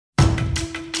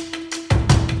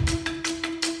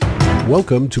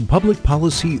Welcome to Public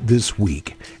Policy This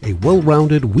Week, a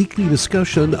well-rounded weekly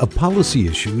discussion of policy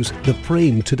issues that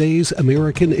frame today's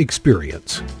American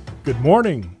experience. Good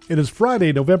morning. It is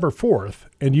Friday, November 4th,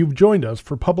 and you've joined us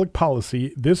for Public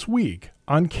Policy This Week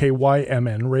on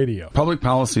KYMN Radio. Public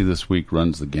Policy This Week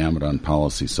runs the gamut on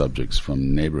policy subjects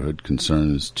from neighborhood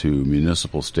concerns to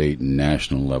municipal, state, and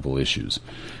national level issues.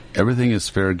 Everything is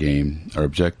fair game. Our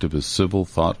objective is civil,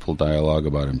 thoughtful dialogue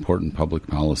about important public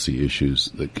policy issues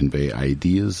that convey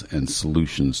ideas and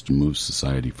solutions to move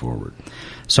society forward.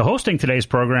 So hosting today's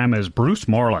program is Bruce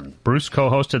Morlan. Bruce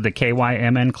co-hosted the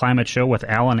KYMN Climate Show with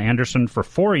Alan Anderson for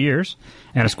 4 years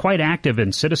and is quite active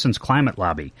in Citizens Climate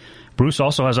Lobby. Bruce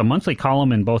also has a monthly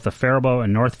column in both the Faribault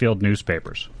and Northfield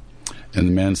newspapers. And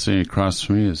the man sitting across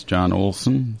from me is John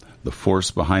Olson, the force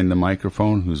behind the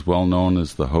microphone, who's well known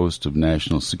as the host of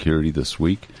National Security This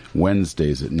Week,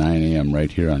 Wednesdays at 9 a.m.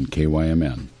 right here on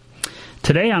KYMN.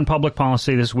 Today on Public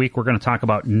Policy This Week, we're going to talk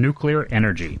about nuclear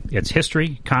energy, its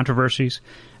history, controversies,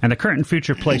 and the current and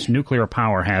future place nuclear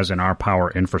power has in our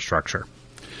power infrastructure.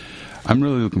 I'm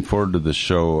really looking forward to this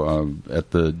show. At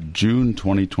the June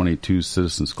 2022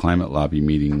 Citizens Climate Lobby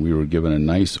meeting, we were given a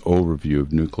nice overview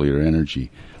of nuclear energy.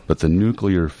 But the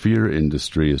nuclear fear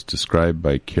industry, as described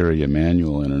by Carrie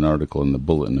Emanuel in an article in the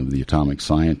Bulletin of the Atomic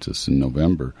Scientists in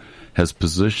November, has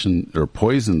poisoned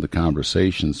the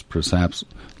conversations, perhaps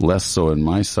less so in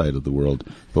my side of the world,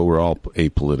 but we're all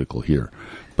apolitical here.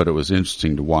 But it was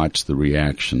interesting to watch the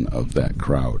reaction of that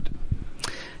crowd.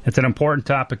 It's an important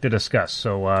topic to discuss.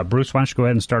 So, Bruce, why don't you go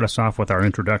ahead and start us off with our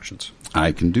introductions?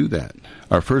 I can do that.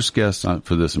 Our first guest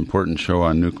for this important show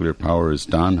on nuclear power is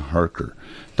Don Harker.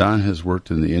 Don has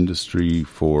worked in the industry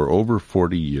for over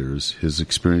 40 years. His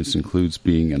experience includes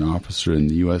being an officer in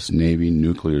the U.S. Navy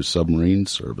Nuclear Submarine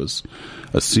Service,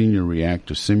 a senior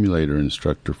reactor simulator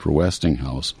instructor for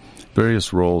Westinghouse,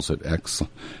 various roles at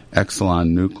Exelon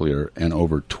Nuclear, and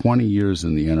over 20 years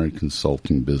in the energy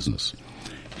consulting business.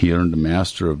 He earned a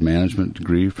Master of Management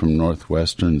degree from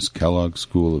Northwestern's Kellogg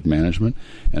School of Management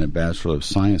and a Bachelor of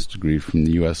Science degree from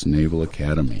the U.S. Naval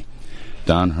Academy.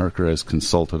 Don Harker has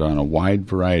consulted on a wide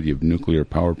variety of nuclear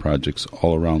power projects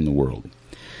all around the world.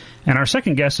 And our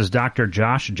second guest is Dr.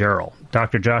 Josh Jarrell.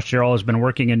 Dr. Josh Jarrell has been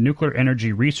working in nuclear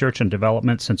energy research and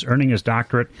development since earning his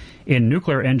doctorate in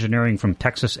nuclear engineering from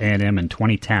Texas A&M in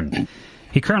 2010.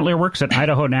 He currently works at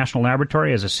Idaho National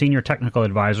Laboratory as a senior technical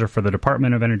advisor for the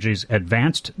Department of Energy's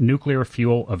Advanced Nuclear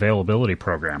Fuel Availability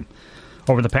Program.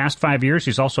 Over the past 5 years,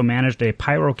 he's also managed a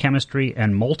pyrochemistry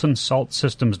and molten salt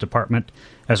systems department,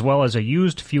 as well as a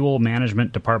used fuel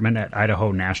management department at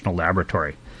Idaho National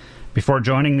Laboratory. Before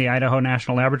joining the Idaho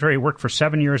National Laboratory, he worked for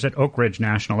 7 years at Oak Ridge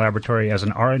National Laboratory as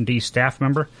an R&D staff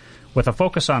member, with a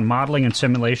focus on modeling and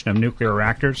simulation of nuclear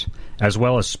reactors, as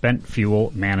well as spent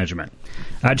fuel management.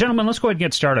 Gentlemen, let's go ahead and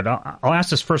get started. I'll ask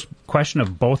this first question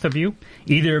of both of you.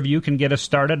 Either of you can get us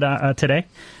started today.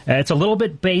 It's a little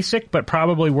bit basic, but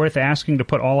probably worth asking to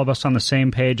put all of us on the same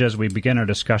page as we begin our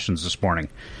discussions this morning.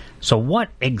 So what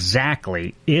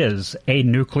exactly is a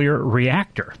nuclear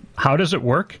reactor? How does it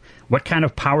work? What kind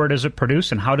of power does it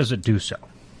produce, and how does it do so?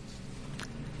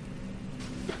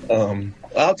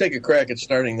 I'll take a crack at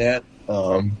starting that,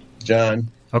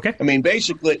 John. Okay. I mean,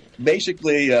 basically,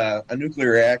 a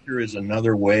nuclear reactor is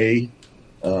another way.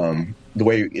 The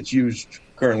way it's used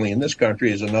currently in this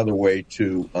country is another way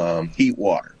to heat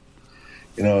water.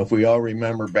 You know, if we all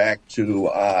remember back to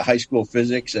high school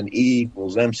physics and E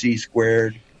equals MC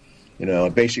squared, you know,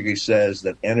 it basically says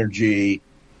that energy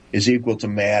is equal to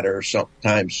matter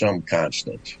times some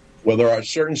constant. Well, there are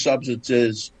certain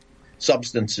substances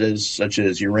such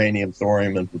as uranium,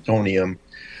 thorium, and plutonium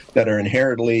that are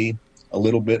inherently a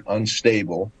little bit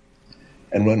unstable.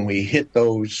 And when we hit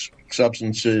those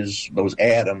substances, those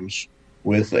atoms,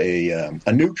 with a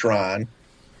neutron,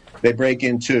 they break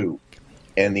in two.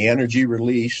 And the energy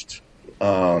released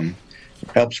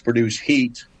helps produce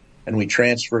heat, and we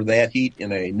transfer that heat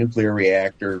in a nuclear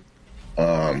reactor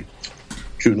to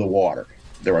the water.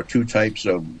 There are two types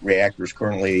of reactors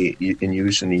currently in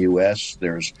use in the U.S.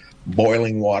 There's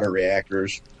boiling water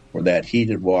reactors, where that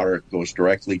heated water goes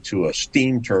directly to a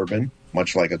steam turbine,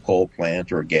 much like a coal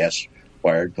plant or a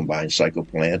gas-fired combined cycle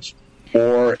plants,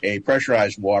 or a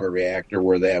pressurized water reactor,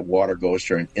 where that water goes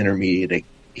to an intermediate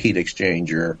heat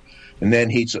exchanger and then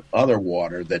heats other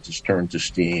water that is turned to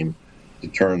steam to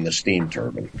turn the steam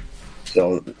turbine.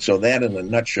 So that, in a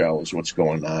nutshell, is what's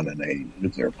going on in a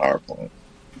nuclear power plant.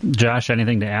 Josh,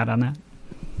 anything to add on that?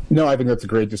 No, I think that's a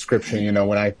great description. You know,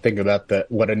 when I think about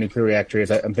what a nuclear reactor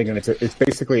is, I'm thinking it's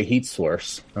basically a heat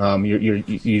source.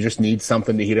 You just need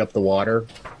something to heat up the water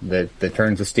that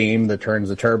turns the steam, that turns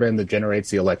the turbine, that generates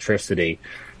the electricity.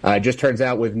 It just turns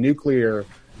out with nuclear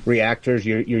reactors,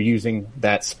 you're using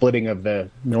that splitting of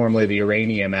normally the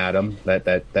uranium atom, that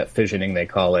fissioning they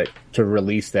call it, to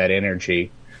release that energy.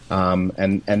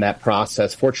 And that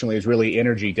process, fortunately, is really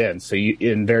energy dense. So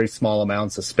in very small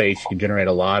amounts of space, you can generate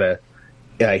a lot of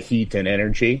heat and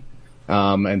energy.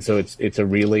 And so it's a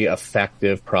really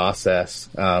effective process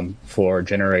for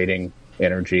generating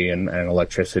energy and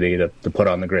electricity to put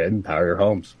on the grid and power your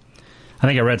homes. I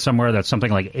think I read somewhere that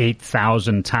something like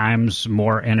 8,000 times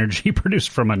more energy produced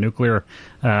from a nuclear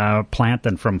plant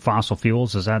than from fossil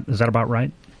fuels. Is that about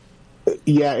right?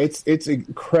 Yeah, it's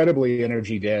incredibly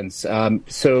energy dense.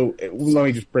 So let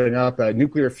me just bring up,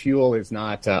 nuclear fuel is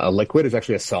not a liquid; it's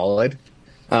actually a solid.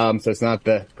 So it's not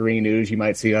the green ooze you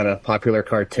might see on a popular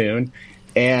cartoon.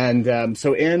 And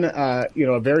so in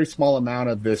a very small amount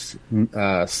of this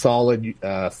solid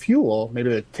fuel,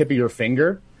 maybe the tip of your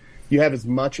finger, you have as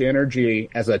much energy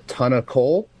as a ton of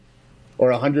coal or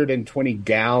 120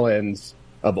 gallons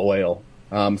of oil.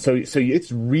 So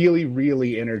it's really,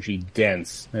 really energy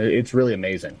dense. It's really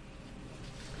amazing.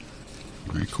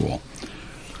 Very cool.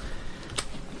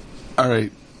 All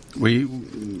right.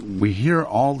 We hear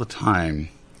all the time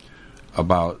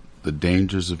about the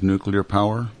dangers of nuclear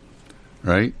power,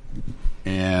 right?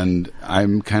 And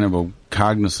I'm kind of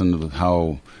cognizant of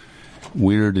how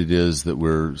weird it is that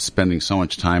we're spending so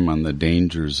much time on the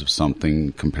dangers of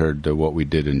something compared to what we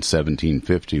did in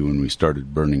 1750 when we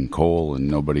started burning coal and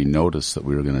nobody noticed that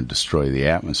we were going to destroy the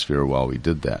atmosphere while we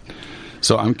did that.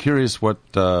 So I'm curious what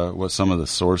some of the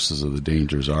sources of the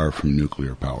dangers are from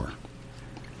nuclear power.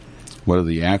 What are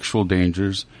the actual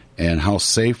dangers, and how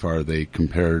safe are they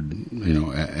compared,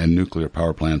 and nuclear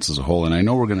power plants as a whole? And I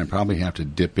know we're going to probably have to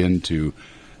dip into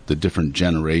the different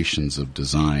generations of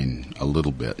design a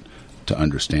little bit to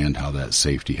understand how that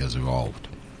safety has evolved.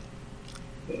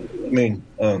 I mean,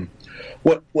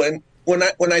 when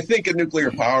I think of nuclear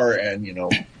power, and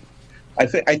I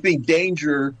think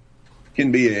danger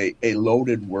can be a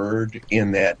loaded word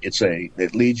in that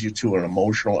it leads you to an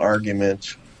emotional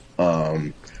argument.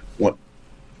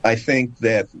 I think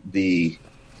that the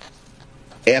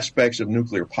aspects of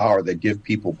nuclear power that give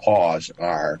people pause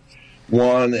are,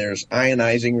 one, there's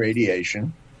ionizing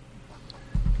radiation,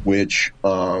 which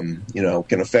can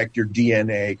affect your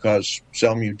DNA, cause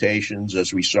cell mutations,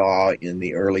 as we saw in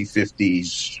the early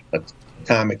 50s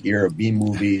atomic era B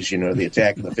movies, the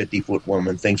Attack of the 50-Foot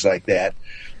Woman, things like that.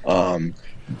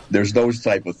 There's those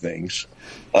type of things.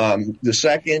 The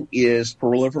second is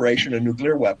proliferation of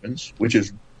nuclear weapons, which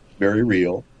is very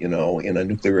real. In a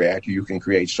nuclear reactor, you can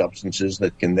create substances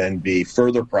that can then be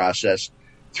further processed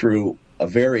through a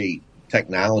very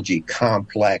technology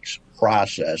complex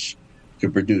process to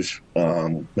produce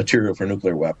material for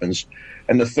nuclear weapons.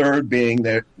 And the third being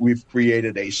that we've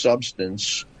created a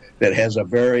substance that has a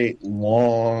very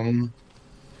long,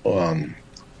 in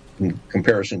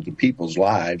comparison to people's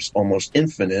lives, almost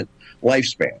infinite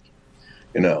lifespan.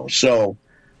 So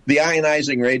the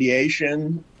ionizing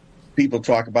radiation, people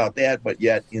talk about that, but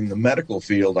yet in the medical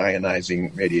field,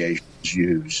 ionizing radiation is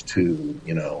used to,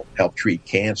 help treat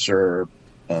cancer,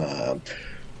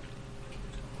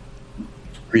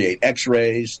 create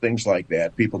x-rays, things like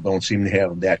that. People don't seem to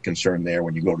have that concern there.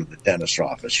 When you go to the dentist's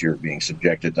office, you're being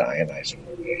subjected to ionizing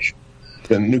radiation.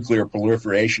 The nuclear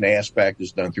proliferation aspect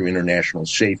is done through international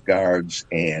safeguards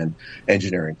and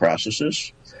engineering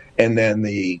processes. And then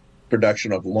the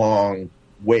production of long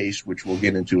waste, which we'll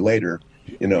get into later.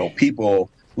 People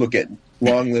look at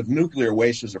long-lived nuclear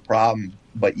waste as a problem,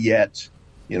 but yet,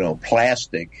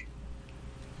 plastic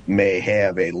may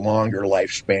have a longer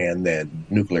lifespan than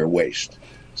nuclear waste.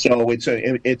 So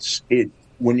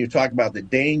when you talk about the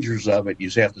dangers of it, you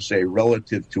have to say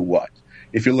relative to what?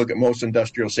 If you look at most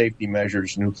industrial safety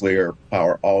measures, nuclear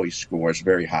power always scores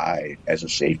very high as a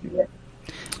safety record.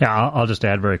 Yeah, I'll just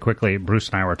add very quickly. Bruce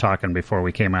and I were talking before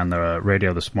we came on the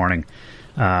radio this morning.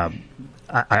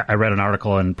 I read an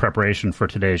article in preparation for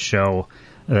today's show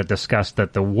that discussed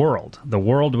that the world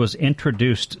was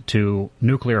introduced to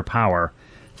nuclear power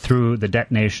through the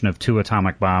detonation of 2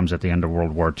 atomic bombs at the end of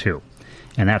World War II.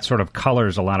 And that sort of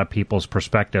colors a lot of people's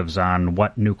perspectives on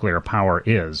what nuclear power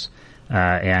is.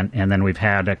 And then we've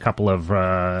had a couple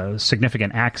of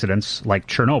significant accidents, like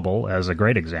Chernobyl as a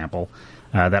great example,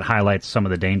 that highlights some of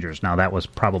the dangers. Now, that was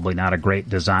probably not a great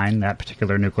design, that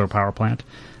particular nuclear power plant.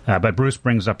 But Bruce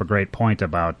brings up a great point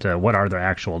about what are the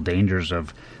actual dangers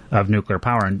of nuclear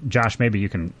power. And Josh, maybe you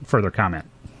can further comment.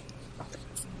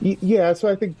 Yeah, so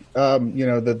I think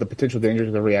the potential dangers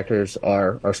of the reactors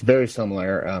are very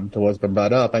similar to what's been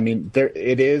brought up. I mean,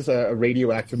 it is a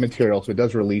radioactive material, so it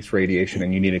does release radiation,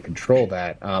 and you need to control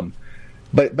that.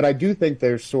 But I do think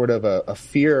there's sort of a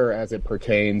fear as it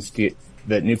pertains to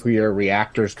that nuclear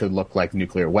reactors could look like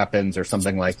nuclear weapons or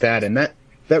something like that, and that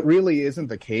really isn't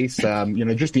the case.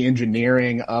 Just the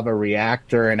engineering of a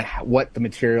reactor and what the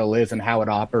material is and how it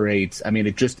operates. I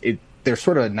mean, there's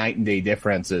sort of night and day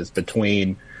differences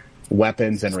between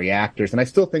weapons and reactors, and I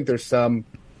still think there's some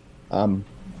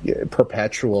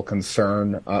perpetual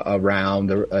concern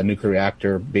around a nuclear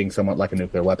reactor being somewhat like a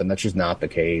nuclear weapon. That's just not the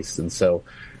case, and so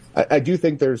I do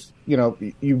think there's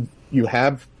you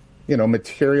have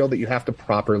material that you have to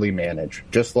properly manage,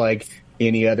 just like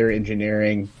any other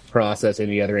engineering process,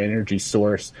 any other energy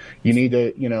source. You need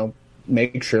to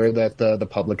make sure that the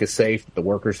public is safe, that the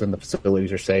workers in the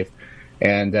facilities are safe,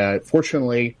 and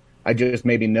fortunately, I just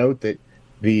maybe note that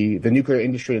the nuclear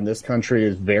industry in this country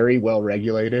is very well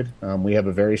regulated. We have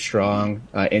a very strong,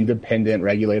 independent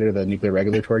regulator, the Nuclear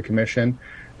Regulatory Commission.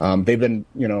 They've been,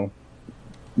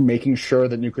 making sure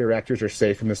that nuclear reactors are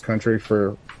safe in this country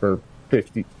for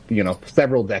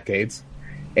several decades.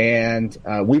 And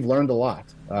we've learned a lot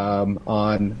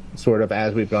on sort of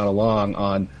as we've gone along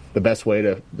on the best way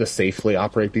to safely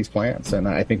operate these plants. And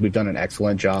I think we've done an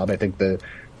excellent job. I think the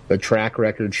track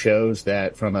record shows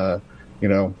that from a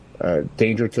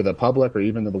danger to the public or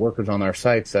even to the workers on our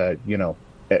sites,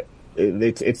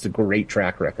 it's a great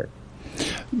track record.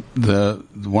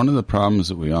 One of the problems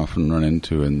that we often run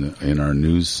into in our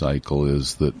news cycle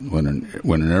is that when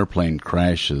an airplane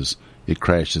crashes, it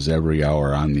crashes every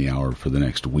hour on the hour for the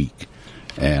next week,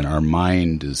 and our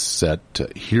mind is set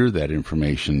to hear that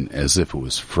information as if it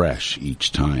was fresh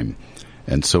each time.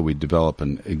 And so we develop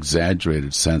an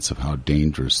exaggerated sense of how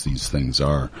dangerous these things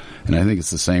are. And I think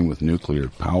it's the same with nuclear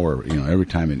power. Every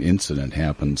time an incident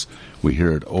happens, we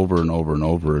hear it over and over and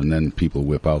over, and then people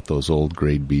whip out those old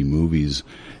grade B movies,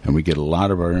 and we get a lot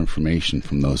of our information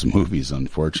from those movies,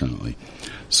 unfortunately.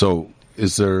 So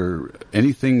is there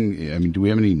anything, do we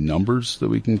have any numbers that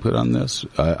we can put on this?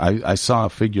 I saw a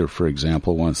figure, for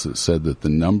example, once that said that the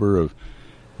number of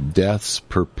deaths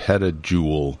per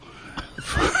petajoule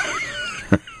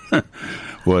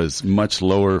was much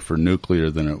lower for nuclear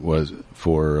than it was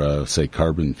for, say,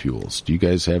 carbon fuels. Do you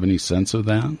guys have any sense of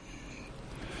that?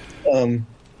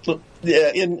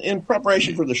 In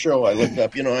preparation for the show, I looked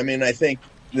up, I think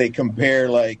they compare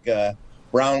like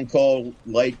brown coal,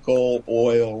 light coal,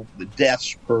 oil, the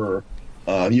deaths per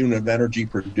unit of energy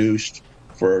produced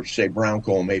for, say, brown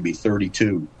coal, maybe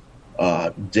 32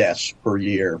 deaths per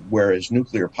year, whereas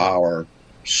nuclear power,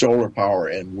 solar power,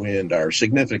 and wind are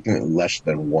significantly less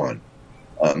than 1.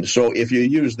 So if you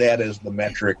use that as the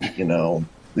metric,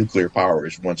 nuclear power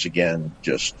is once again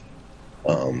just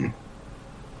a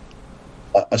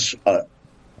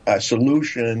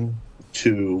solution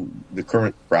to the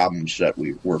current problems that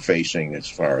we're facing as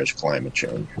far as climate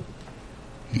change.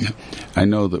 I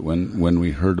know that when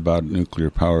we heard about nuclear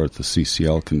power at the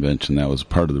CCL convention, that was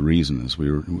part of the reason. Is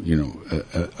we were,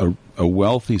 a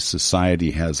wealthy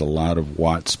society has a lot of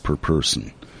watts per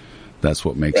person. That's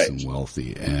what makes them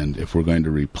wealthy. And if we're going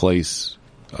to replace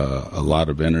a lot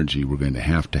of energy, we're going to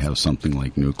have something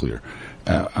like nuclear.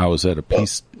 I was at a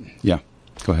piece. Yeah,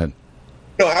 go ahead.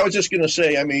 No, I was just going to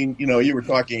say. You were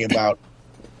talking about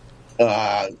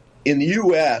in the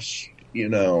U.S.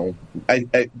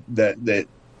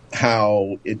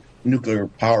 How nuclear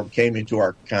power came into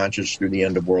our conscious through the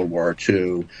end of World War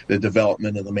II, the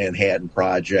development of the Manhattan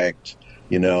Project,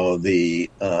 the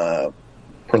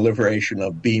proliferation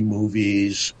of B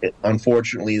movies.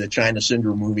 Unfortunately, the China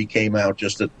Syndrome movie came out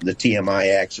just as the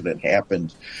TMI accident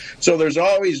happened. So there's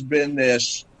always been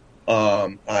this,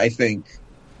 I think,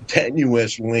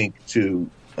 tenuous link to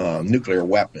nuclear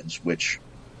weapons, which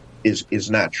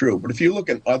is not true. But if you look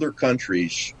at other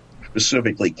countries,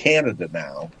 specifically Canada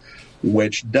now,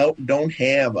 which don't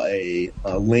have a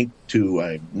link to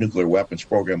a nuclear weapons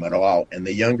program at all, and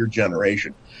the younger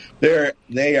generation,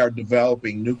 they are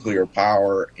developing nuclear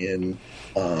power in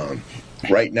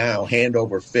right now, hand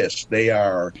over fist. They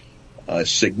are a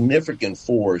significant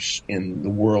force in the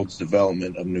world's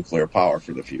development of nuclear power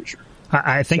for the future.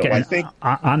 I think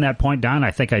on that point, Don,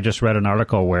 I think I just read an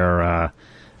article where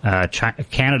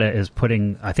Canada is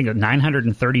putting, I think, a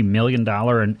 $930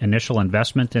 million initial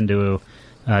investment into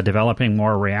developing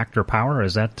more reactor power.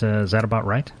 Is that about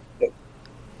right?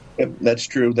 Yep, that's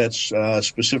true. That's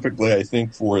specifically, I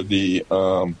think, for the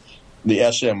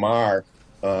SMR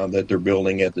that they're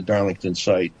building at the Darlington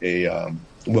site.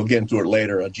 We'll get into it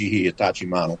later, a GE Hitachi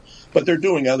model. But they're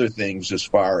doing other things as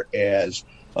far as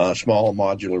small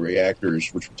modular reactors,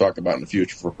 which we'll talk about in the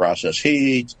future for process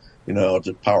heat,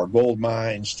 to power gold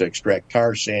mines, to extract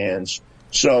tar sands.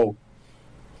 So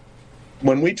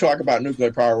when we talk about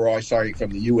nuclear power, we're always talking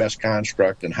from the U.S.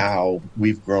 construct and how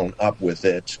we've grown up with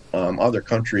it. Other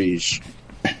countries,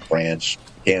 France,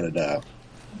 Canada,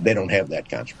 they don't have that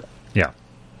construct. Yeah.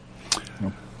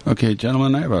 Okay,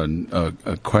 gentlemen, I have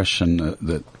a question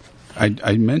that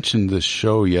I mentioned this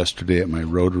show yesterday at my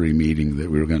Rotary meeting that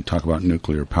we were going to talk about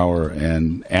nuclear power,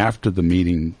 and after the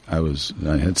meeting, I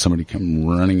had somebody come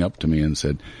running up to me and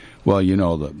said, well,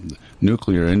 the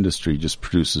nuclear industry just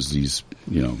produces these,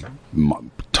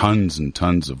 tons and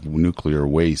tons of nuclear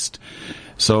waste.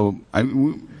 So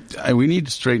we need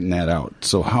to straighten that out.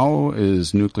 So how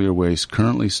is nuclear waste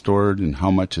currently stored, and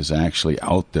how much is actually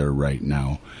out there right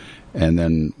now? And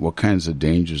then what kinds of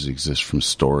dangers exist from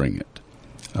storing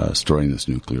this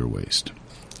nuclear waste?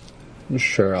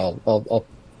 Sure, I'll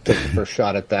take the first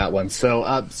shot at that one.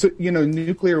 So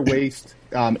nuclear waste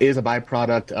is a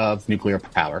byproduct of nuclear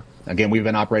power. Again, we've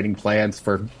been operating plants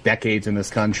for decades in this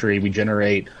country. We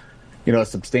generate, a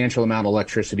substantial amount of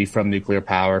electricity from nuclear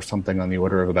power, something on the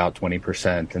order of about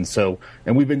 20%.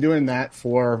 And we've been doing that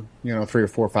for, 3 or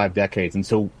 4 or 5 decades. And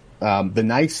so the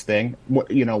nice thing,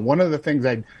 one of the things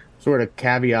I'd sort of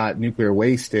caveat nuclear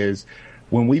waste is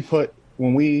when we put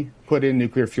in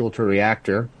nuclear fuel to a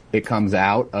reactor, it comes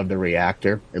out of the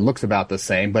reactor. It looks about the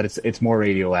same, but it's more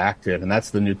radioactive, and that's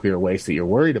the nuclear waste that you're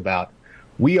worried about.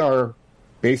 We are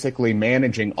basically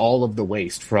managing all of the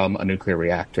waste from a nuclear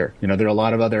reactor. There are a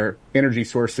lot of other energy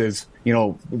sources,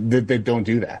 that don't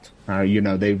do that.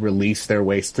 They release their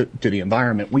waste to the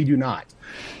environment. We do not.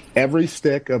 Every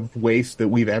stick of waste that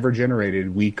we've ever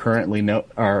generated, we currently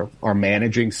are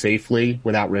managing safely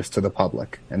without risk to the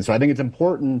public. And so I think it's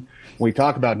important when we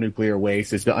talk about nuclear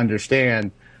waste is to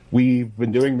understand we've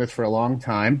been doing this for a long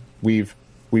time. We've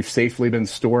safely been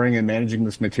storing and managing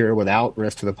this material without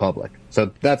risk to the public.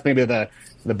 So that's maybe the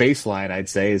baseline, I'd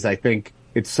say, is I think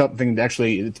it's something to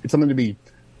it's something to be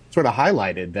sort of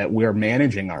highlighted that we're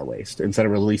managing our waste instead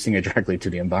of releasing it directly to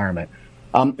the environment.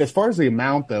 As far as the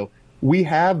amount, though, we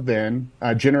have been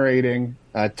generating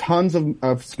tons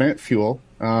of spent fuel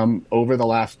over the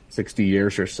last 60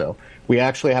 years or so. We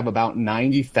actually have about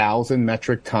 90,000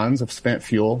 metric tons of spent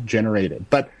fuel generated.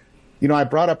 But, I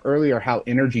brought up earlier how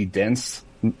energy dense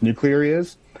nuclear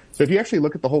is. So if you actually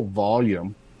look at the whole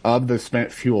volume of the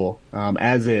spent fuel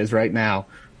as is right now,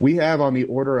 we have on the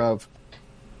order of,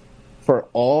 for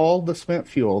all the spent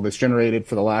fuel that's generated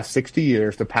for the last 60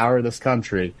 years to power this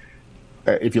country,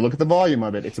 if you look at the volume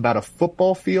of it, it's about a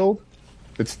football field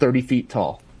that's 30 feet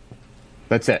tall.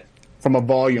 That's it. From a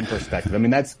volume perspective. I mean,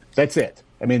 that's it.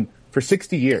 I mean, for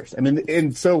 60 years. I mean,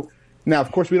 and so now,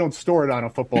 of course, we don't store it on a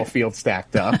football field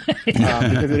stacked up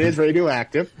because it is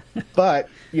radioactive, but,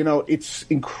 it's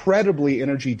incredibly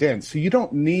energy dense. So you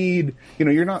don't need,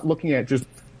 you're not looking at just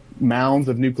mounds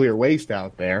of nuclear waste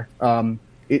out there.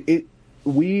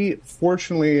 We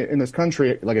fortunately in this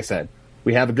country, like I said,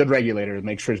 we have a good regulator to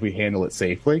make sure we handle it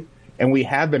safely, and we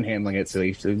have been handling it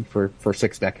safely for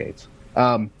 6 decades.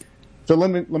 So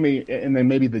let me, and then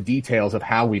maybe the details of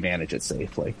how we manage it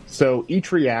safely. So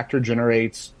each reactor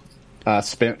generates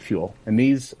spent fuel, and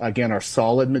these again are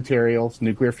solid materials.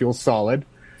 Nuclear fuel is solid,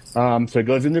 so it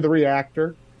goes into the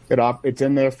reactor. It's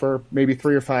in there for maybe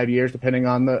 3 or 5 years, depending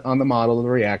on the model of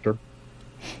the reactor.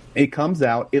 It comes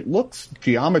out. It looks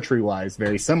geometry-wise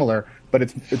very similar, but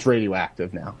it's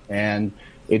radioactive now, and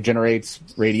it generates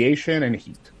radiation and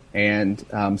heat. And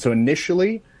so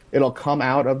initially, it'll come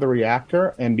out of the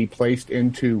reactor and be placed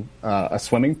into a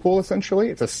swimming pool. Essentially,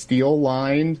 it's a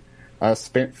steel-lined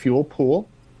spent fuel pool.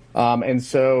 And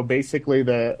so basically,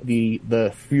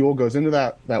 the fuel goes into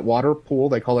that water pool.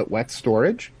 They call it wet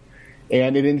storage,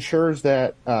 and it ensures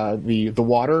that the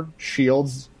water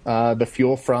shields the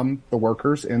fuel from the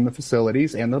workers in the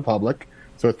facilities and the public.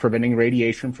 So it's preventing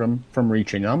radiation from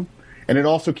reaching them. And it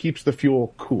also keeps the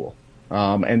fuel cool.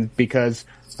 And because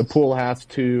the pool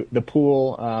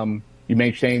you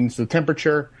maintain the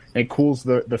temperature, and it cools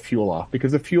the fuel off.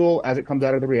 Because the fuel, as it comes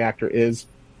out of the reactor, is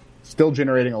still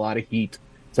generating a lot of heat,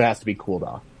 so it has to be cooled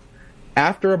off.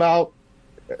 After about,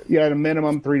 at a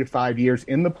minimum 3 to 5 years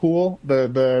in the pool,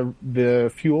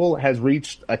 the fuel has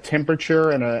reached a temperature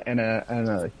and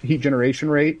a heat generation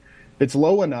rate that's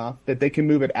low enough that they can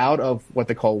move it out of what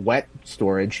they call wet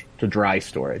storage to dry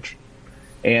storage.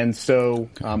 And so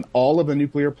all of the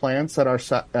nuclear plants that are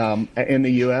in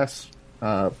the U.S.,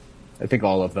 I think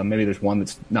all of them, maybe there's one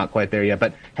that's not quite there yet,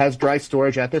 but has dry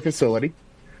storage at their facility.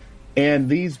 And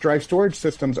these dry storage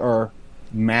systems are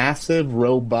massive,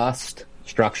 robust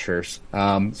structures.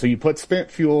 So you put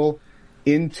spent fuel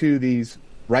into these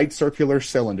right circular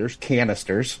cylinders,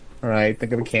 canisters. All right,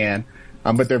 think of a can,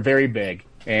 but they're very big,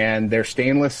 and they're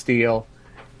stainless steel,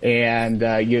 and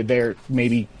they're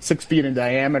maybe 6 feet in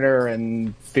diameter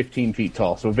and 15 feet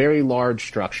tall, so very large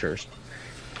structures.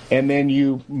 And then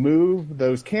you move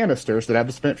those canisters that have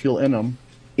the spent fuel in them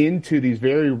into these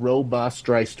very robust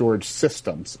dry storage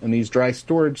systems. And these dry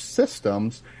storage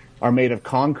systems are made of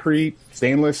concrete,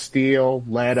 stainless steel,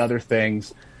 lead, other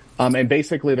things. And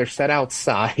basically they're set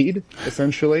outside,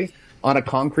 essentially, on a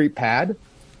concrete pad.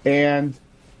 And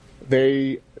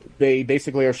they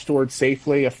basically are stored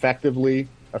safely, effectively,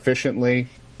 efficiently.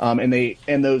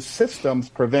 And those systems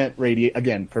prevent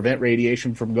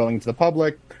radiation from going to the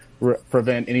public,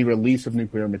 prevent any release of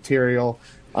nuclear material.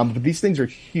 But these things are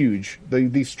huge.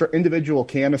 These individual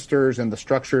canisters and the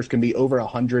structures can be over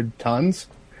 100 tons.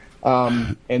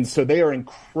 And so they are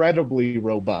incredibly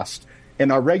robust.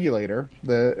 And our regulator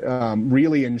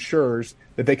really ensures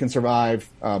that they can survive,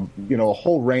 a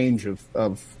whole range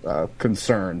of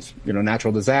concerns,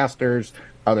 natural disasters,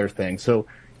 other things. So,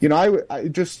 I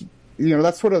just,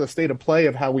 that's sort of the state of play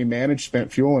of how we manage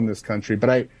spent fuel in this country.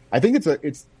 But I think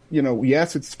it's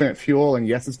yes, it's spent fuel, and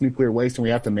yes, it's nuclear waste, and we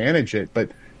have to manage it. But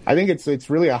I think it's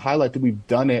really a highlight that we've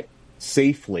done it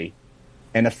safely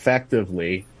and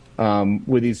effectively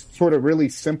with these sort of really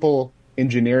simple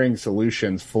engineering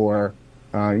solutions for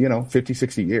 50,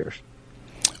 60 years.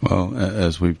 Well,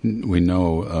 as we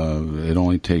know, it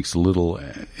only takes little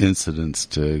incidents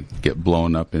to get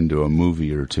blown up into a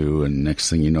movie or two, and next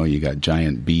thing you know, you got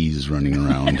giant bees running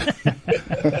around.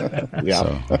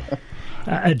 Yeah.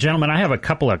 So. Gentlemen, I have a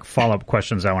couple of follow-up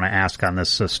questions I want to ask on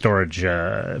this storage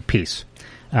piece.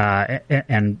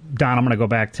 And Don, I'm going to go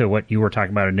back to what you were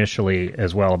talking about initially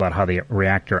as well about how the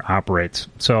reactor operates.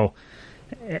 So,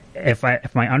 if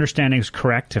my understanding is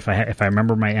correct, if I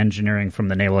remember my engineering from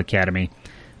the Naval Academy,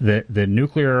 the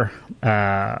nuclear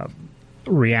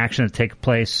reaction that takes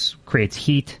place creates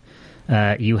heat.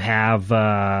 You have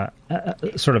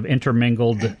sort of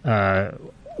intermingled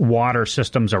water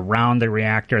systems around the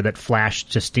reactor that flash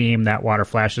to steam. That water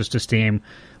flashes to steam,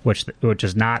 which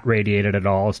is not radiated at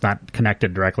all. It's not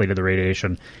connected directly to the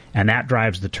radiation, and that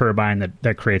drives the turbine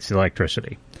that creates the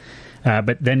electricity.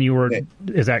 But then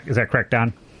is that correct,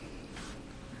 Don?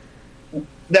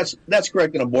 That's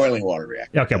correct in a boiling water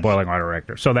reactor. Okay, boiling water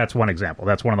reactor. So that's one example.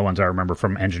 That's one of the ones I remember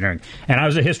from engineering. And I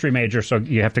was a history major, so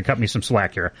you have to cut me some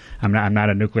slack here. I'm not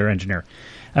a nuclear engineer.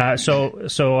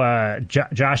 So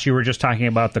Josh, you were just talking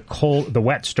about the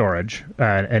wet storage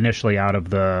initially out of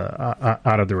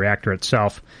the reactor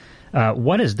itself.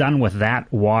 What is done with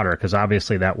that water? Because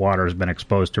obviously that water has been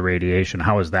exposed to radiation.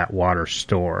 How is that water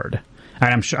stored?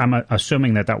 And I'm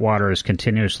assuming that water is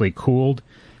continuously cooled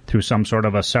through some sort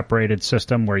of a separated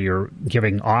system where you're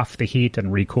giving off the heat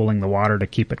and recooling the water to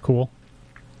keep it cool?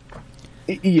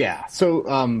 Yeah.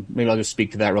 So maybe I'll just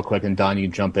speak to that real quick, and Don, you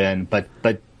jump in. But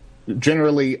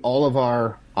generally, all of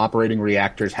our operating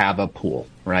reactors have a pool,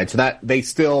 right? So that they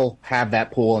still have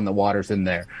that pool and the water's in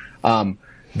there.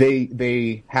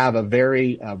 They have a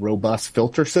very robust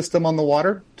filter system on the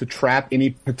water to trap any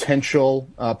potential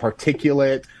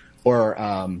particulate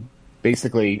or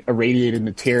basically irradiated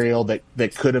material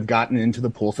that could have gotten into the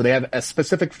pool. So they have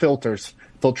specific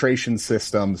filtration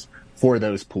systems for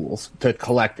those pools to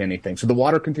collect anything. So the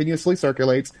water continuously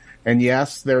circulates, and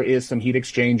yes, there is some heat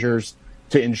exchangers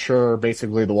to ensure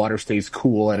basically the water stays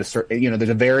cool at a certain, there's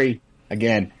a very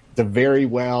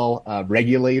well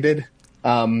regulated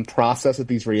process at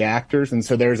these reactors. And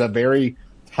so there's a very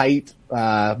tight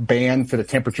band for the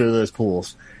temperature of those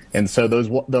pools. And so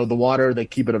the water, they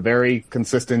keep at a very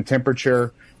consistent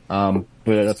temperature.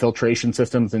 The filtration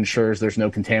systems ensures there's no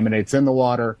contaminants in the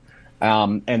water.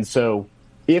 And so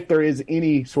if there is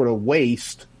any sort of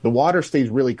waste, the water stays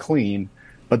really clean,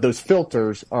 but those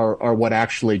filters are what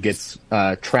actually gets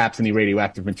traps any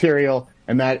radioactive material,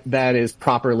 and that is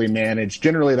properly managed.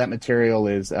 Generally, that material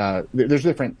is there's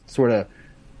different sort of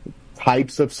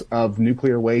types of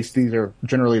nuclear waste. These are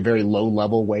generally very low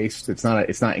level waste. It's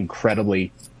not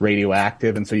incredibly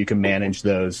radioactive, and so you can manage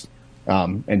those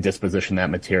and disposition that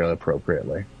material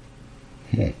appropriately.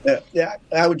 Yeah,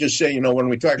 I would just say, when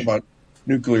we talk about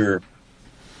nuclear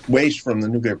waste from the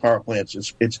nuclear power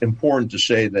plants, it's important to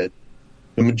say that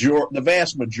the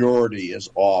vast majority is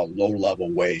all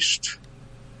low-level waste,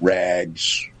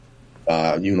 rags,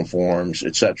 uniforms,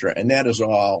 etc., and that is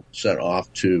all sent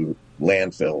off to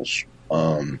landfills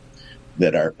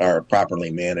that are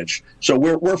properly managed. So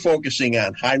we're focusing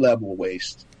on high-level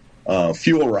waste,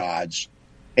 fuel rods,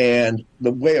 And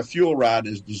the way a fuel rod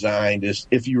is designed is,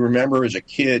 if you remember as a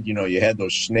kid, you had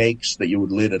those snakes that you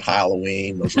would lit at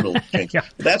Halloween, those little things. Yeah.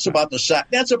 That's about the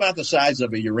size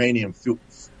of a uranium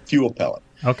fuel pellet.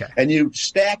 Okay. And you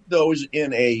stack those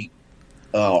in a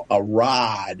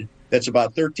rod that's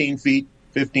about 13 feet,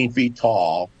 15 feet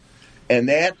tall, and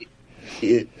that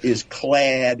is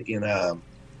clad in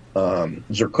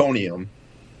zirconium.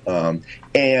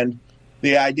 And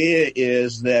the idea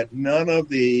is that none of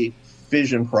the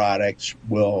fission products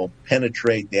will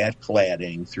penetrate that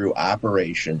cladding through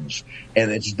operations,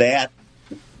 and that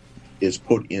is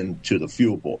put into the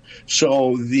fuel pool.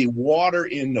 So the water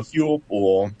in the fuel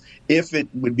pool, if it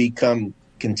would become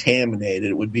contaminated,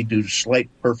 it would be due to slight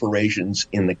perforations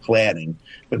in the cladding.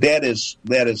 But that is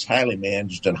highly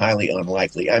managed and highly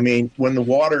unlikely. I mean, when the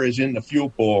water is in the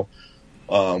fuel pool,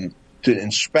 to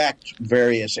inspect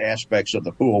various aspects of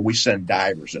the pool, we send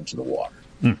divers into the water.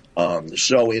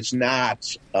 So it's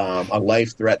not a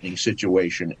life-threatening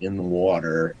situation in the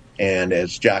water. And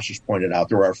as Josh has pointed out,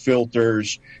 there are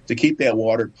filters to keep that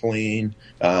water clean,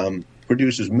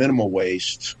 produces minimal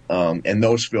waste, and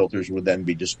those filters would then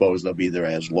be disposed of either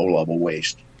as low-level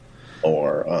waste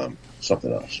or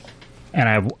something else. And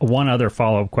I have one other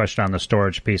follow-up question on the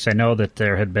storage piece. I know that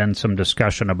there had been some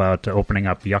discussion about opening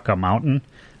up Yucca Mountain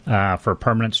for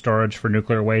permanent storage for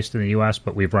nuclear waste in the U.S.,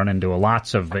 but we've run into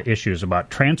lots of issues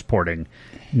about transporting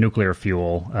nuclear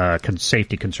fuel,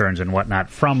 safety concerns and whatnot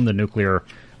from the nuclear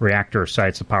reactor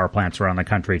sites, the power plants around the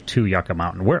country to Yucca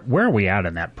Mountain. Where are we at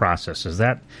in that process? Is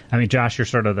that, I mean, Josh, you're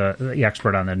sort of the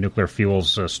expert on the nuclear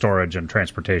fuels storage and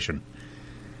transportation.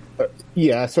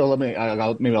 Yeah, so maybe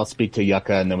I'll speak to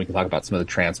Yucca, and then we can talk about some of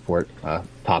the transport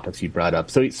topics you brought up.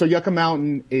 So Yucca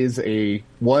Mountain it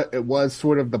was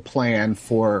sort of the plan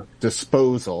for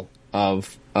disposal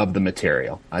of the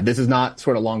material. This is not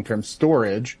sort of long-term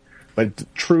storage, but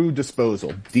true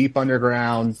disposal, deep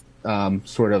underground,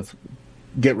 sort of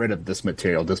get rid of this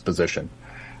material, disposition.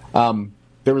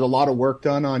 There was a lot of work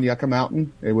done on Yucca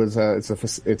Mountain. It's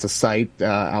a site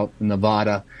out in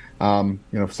Nevada.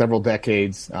 Several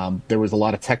decades. There was a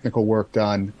lot of technical work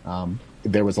done.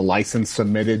 There was a license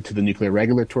submitted to the Nuclear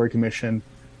Regulatory Commission.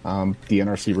 The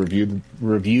NRC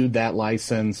reviewed that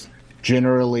license,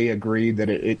 generally agreed that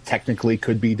it technically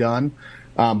could be done.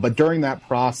 But during that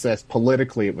process,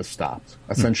 politically, it was stopped.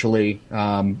 Essentially,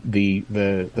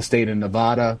 the state of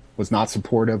Nevada was not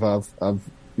supportive of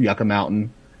Yucca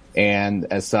Mountain, and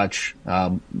as such,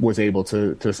 was able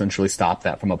to essentially stop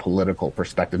that from a political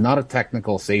perspective, not a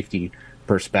technical safety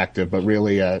perspective, but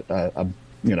really a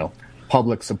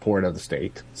public support of the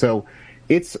state. So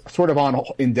it's sort of on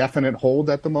indefinite hold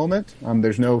at the moment.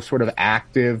 There's no sort of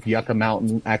active Yucca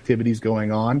Mountain activities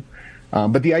going on.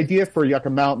 But the idea for Yucca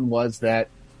Mountain was that,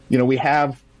 we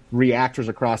have reactors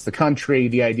across the country.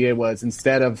 The idea was,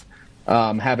 instead of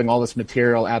having all this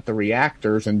material at the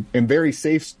reactors and very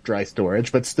safe dry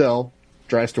storage, but still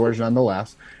dry storage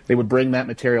nonetheless, they would bring that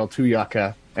material to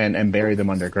Yucca and bury them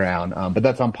underground. But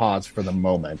that's on pause for the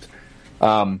moment.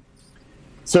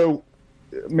 So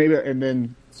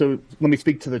let me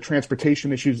speak to the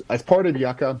transportation issues. As part of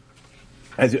Yucca,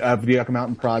 of the Yucca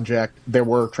Mountain project, there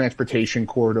were transportation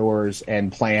corridors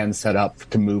and plans set up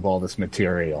to move all this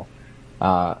material.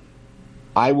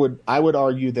 I would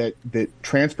argue that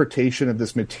transportation of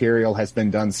this material has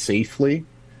been done safely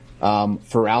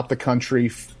throughout the country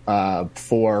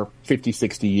for 50,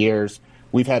 60 years.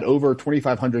 We've had over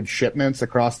 2,500 shipments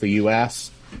across the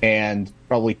U.S. and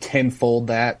probably tenfold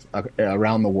that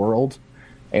around the world.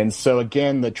 And so,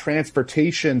 again, the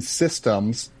transportation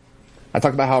systems, I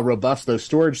talked about how robust those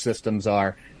storage systems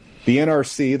are. The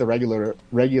NRC, the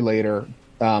regulator,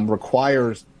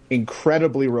 requires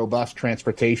incredibly robust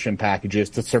transportation packages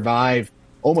to survive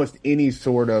almost any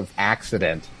sort of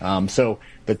accident. So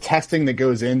the testing that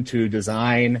goes into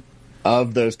design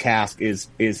of those casks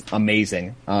is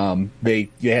amazing.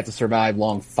 You have to survive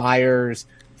long fires,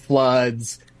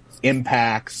 floods,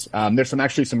 impacts. There's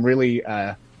some really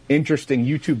interesting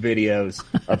YouTube videos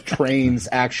of trains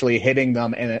actually hitting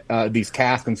them and these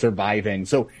casks and surviving.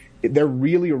 So they're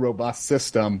really a robust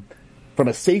system. From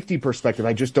a safety perspective,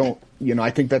 I just don't,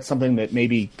 I think that's something that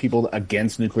maybe people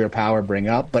against nuclear power bring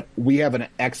up, but we have an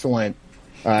excellent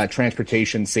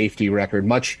transportation safety record,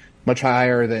 much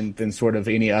higher than sort of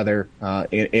any other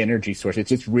energy source. It's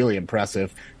just really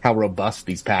impressive how robust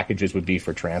these packages would be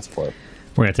for transport.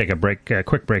 We're going to take a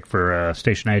quick break for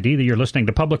station ID. You're listening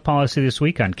to Public Policy This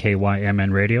Week on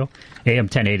KYMN Radio, AM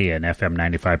 1080 and FM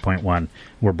 95.1.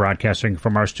 We're broadcasting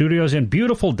from our studios in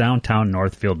beautiful downtown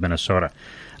Northfield, Minnesota.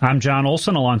 I'm John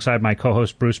Olson, alongside my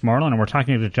co-host Bruce Morlan, and we're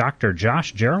talking to Dr.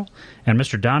 Josh Jarrell and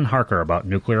Mr. Don Harker about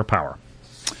nuclear power.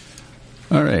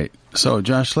 All right. So,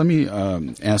 Josh, let me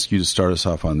ask you to start us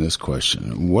off on this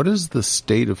question. What is the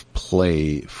state of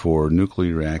play for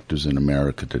nuclear reactors in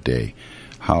America today?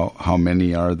 How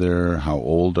many are there? How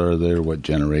old are there? What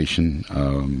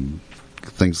generation?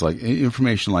 Things like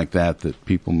information like that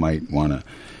people might want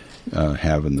to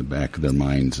have in the back of their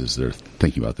minds as they're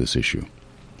thinking about this issue.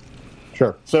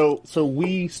 Sure. So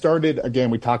we started, again,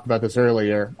 we talked about this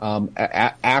earlier,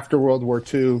 after World War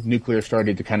II, nuclear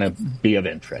started to kind of be of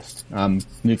interest.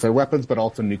 Nuclear weapons, but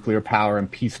also nuclear power and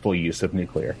peaceful use of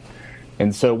nuclear.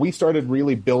 And so we started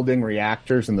really building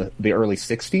reactors in the early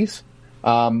 60s.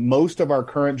 Most of our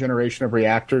current generation of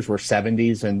reactors were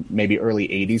 70s and maybe early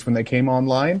 80s when they came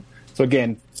online. So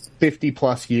again, 50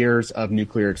 plus years of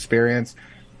nuclear experience.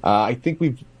 I think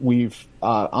we've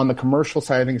on the commercial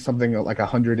side, I think something like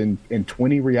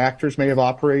 120 reactors may have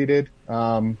operated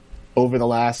over the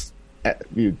last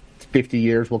 50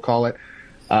 years, we'll call it.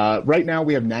 Right now,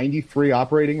 we have 93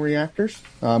 operating reactors,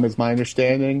 is my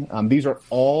understanding. These are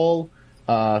all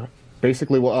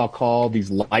basically what I'll call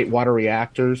these light water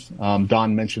reactors.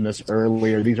 Don mentioned this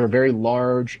earlier. These are very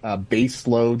large base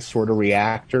load sort of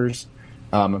reactors.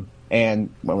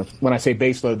 And when I say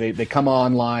baseload, they come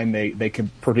online. They can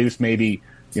produce maybe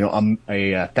 1,000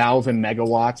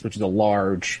 megawatts, which is a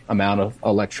large amount of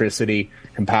electricity.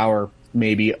 Can power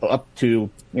maybe up to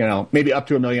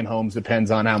a million homes.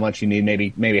 Depends on how much you need. Maybe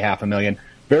 500,000.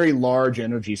 Very large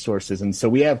energy sources. And so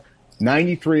we have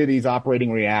 93 of these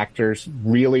operating reactors.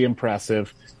 Really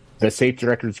impressive. The safety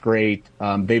record's great.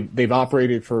 They've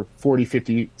operated for 40,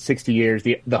 50, 60 years.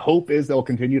 The hope is they'll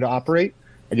continue to operate.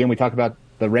 Again, we talk about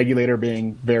the regulator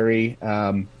being very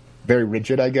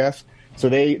rigid, I guess. So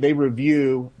they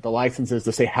review the licenses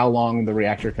to say how long the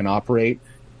reactor can operate.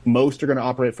 Most are going to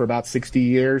operate for about 60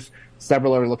 years.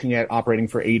 Several are looking at operating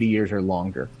for 80 years or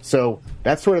longer. So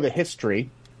that's sort of the history.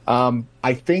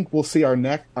 I think we'll see our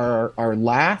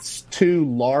last two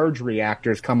large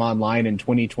reactors come online in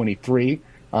 2023.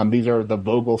 These are the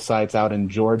Vogtle sites out in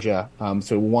Georgia.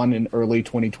 So one in early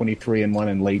 2023 and one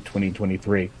in late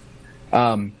 2023.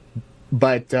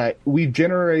 But we've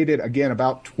generated, again,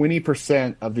 about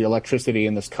 20% of the electricity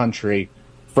in this country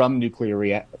from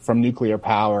nuclear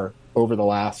power over the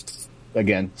last,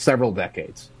 again, several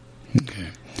decades. Okay,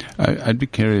 I'd be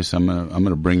curious. I'm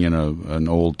gonna bring in an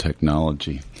old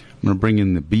technology. I'm going to bring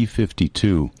in the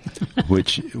B-52,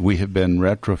 which we have been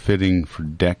retrofitting for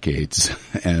decades,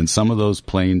 and some of those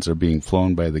planes are being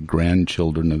flown by the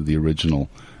grandchildren of the original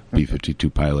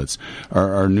B-52 pilots.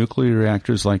 Are nuclear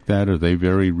reactors like that? Are they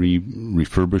very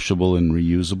refurbishable and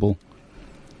reusable?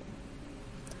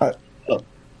 I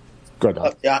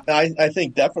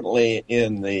think definitely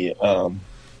in the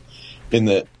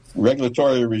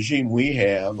regulatory regime we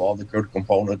have, all the critical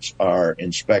components are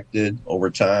inspected over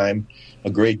time. A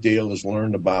great deal is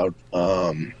learned about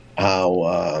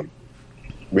how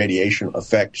radiation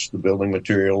affects the building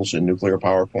materials in nuclear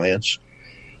power plants.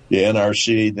 The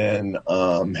NRC then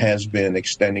has been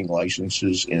extending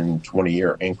licenses in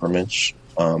 20-year increments.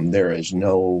 There is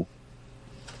no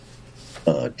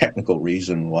technical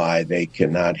reason why they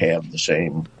cannot have the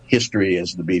same history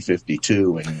as the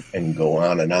B-52 and go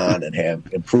on and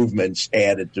have improvements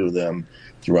added to them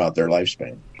throughout their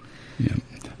lifespan. Yeah.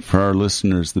 For our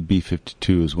listeners, the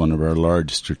B-52 is one of our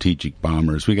large strategic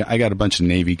bombers. I got a bunch of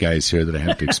Navy guys here that I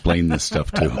have to explain this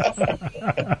stuff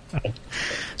to.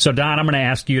 So, Don, I'm going to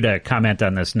ask you to comment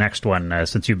on this next one,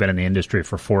 since you've been in the industry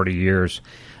for 40 years.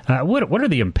 What are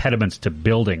the impediments to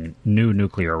building new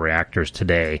nuclear reactors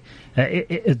today?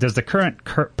 Does the current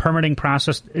permitting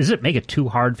process, does it make it too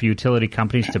hard for utility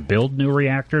companies to build new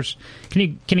reactors?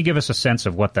 Can you give us a sense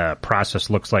of what the process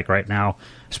looks like right now,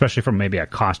 especially from maybe a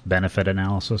cost-benefit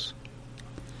analysis?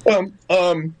 In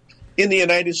the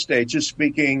United States, just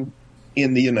speaking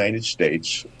in the United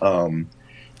States,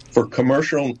 for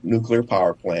commercial nuclear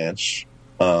power plants,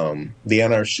 the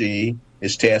NRC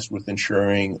is tasked with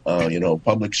ensuring,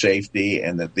 public safety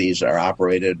and that these are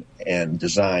operated and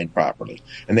designed properly.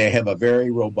 And they have a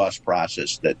very robust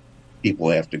process that people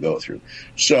have to go through.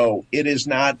 So it is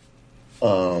not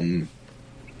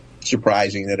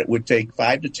surprising that it would take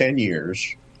 5 to 10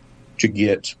 years to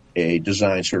get a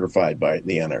design certified by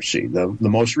the NRC. The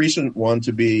most recent one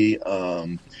to be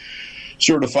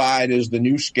certified is the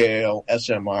new scale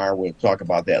SMR. We'll talk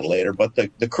about that later. But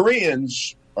the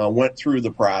Koreans went through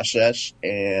the process,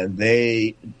 and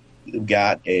they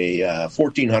got a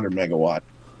 1,400 megawatt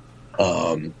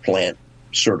plant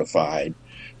certified.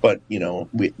 But,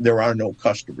 there are no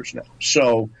customers now.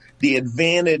 So the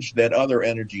advantage that other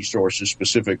energy sources,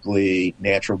 specifically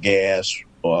natural gas,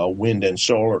 wind and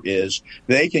solar, is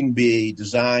they can be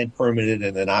designed, permitted,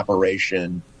 and in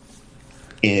operation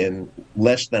in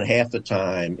less than half the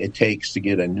time it takes to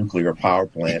get a nuclear power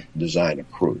plant designed and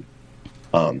approved.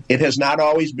 It has not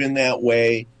always been that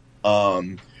way.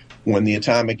 When the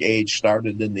atomic age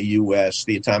started in the U.S.,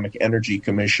 the Atomic Energy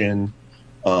Commission,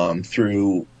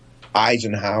 through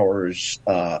Eisenhower's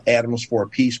Atoms for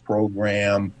Peace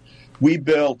program, we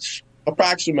built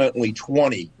approximately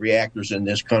 20 reactors in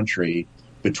this country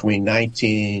between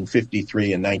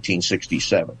 1953 and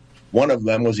 1967. One of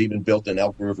them was even built in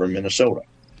Elk River, Minnesota.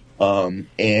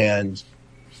 And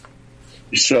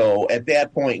so at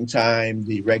that point in time,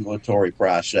 the regulatory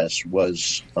process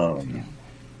was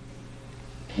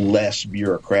less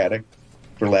bureaucratic,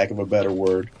 for lack of a better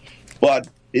word. But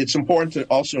it's important to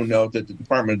also note that the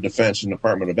Department of Defense and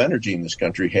Department of Energy in this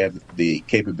country have the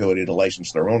capability to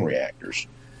license their own reactors.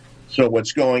 So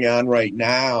what's going on right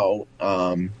now,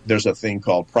 there's a thing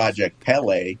called Project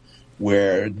Pele,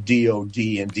 where DOD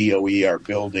and DOE are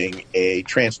building a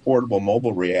transportable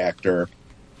mobile reactor,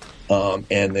 and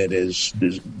it is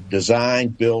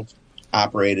designed, built,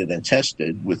 operated, and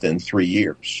tested within 3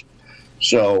 years.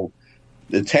 So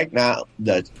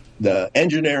the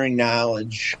engineering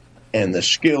knowledge and the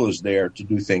skill is there to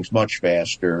do things much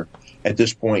faster. At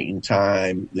this point in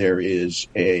time, there is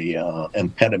a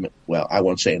impediment. Well, I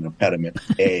won't say an impediment.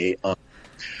 A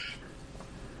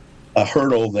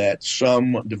hurdle that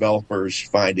some developers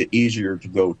find it easier to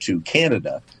go to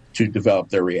Canada to develop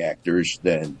their reactors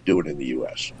than do it in the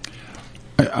U.S.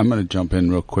 I'm going to jump in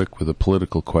real quick with a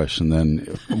political question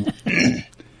then.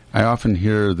 I often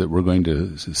hear that we're going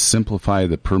to simplify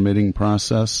the permitting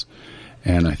process,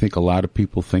 and I think a lot of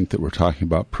people think that we're talking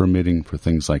about permitting for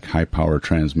things like high-power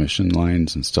transmission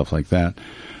lines and stuff like that.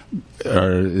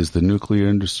 Is the nuclear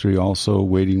industry also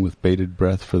waiting with bated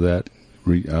breath for that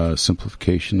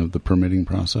simplification of the permitting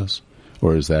process,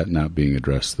 or is that not being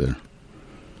addressed there?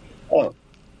 Well,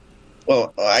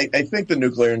 I think the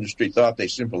nuclear industry thought they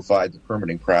simplified the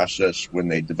permitting process when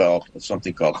they developed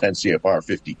something called 10 CFR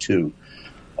 52.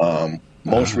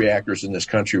 Most reactors in this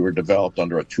country were developed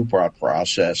under a two-part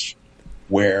process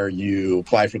where you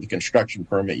apply for the construction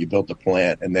permit, you built the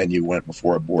plant, and then you went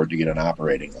before a board to get an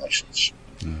operating license.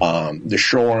 The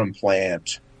Shoreham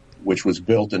plant, which was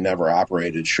built and never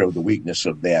operated, showed the weakness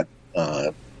of that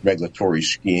regulatory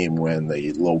scheme when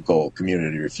the local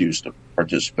community refused to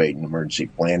participate in emergency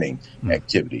planning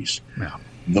activities. Yeah.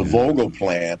 The Vogtle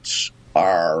plants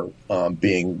are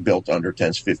being built under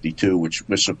 1052, which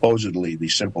was supposedly the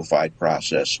simplified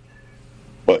process.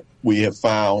 But we have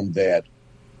found that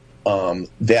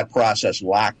that process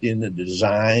locked in the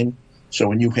design. So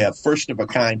when you have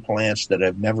first-of-a-kind plants that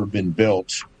have never been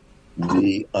built,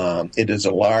 it is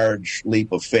a large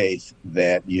leap of faith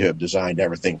that you have designed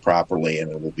everything properly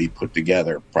and it will be put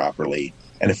together properly.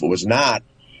 And if it was not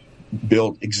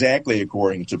built exactly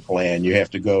according to plan, you have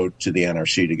to go to the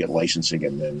NRC to get licensing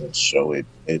amendments. So it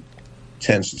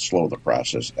tends to slow the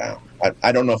process down.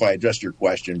 I don't know if I addressed your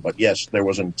question, but yes, there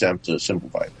was an attempt to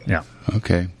simplify things. Yeah.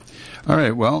 Okay. All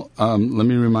right. Well, let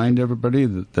me remind everybody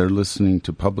that they're listening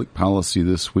to Public Policy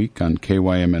This Week on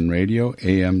KYMN Radio,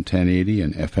 AM 1080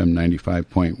 and FM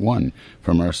 95.1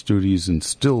 from our studios in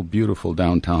still beautiful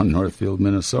downtown Northfield,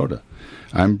 Minnesota.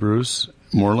 I'm Bruce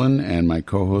Morlan, and my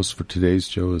co-host for today's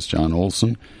show is John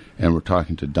Olson, and we're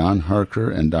talking to Don Harker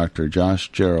and Dr.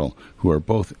 Josh Jarrell, who are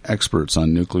both experts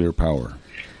on nuclear power.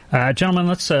 Gentlemen,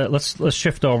 let's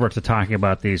shift over to talking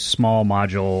about these small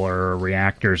modular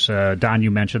reactors. Don,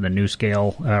 you mentioned the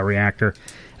NuScale reactor.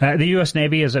 The U.S.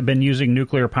 Navy has been using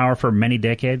nuclear power for many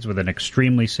decades with an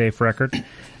extremely safe record.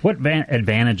 What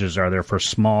advantages are there for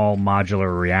small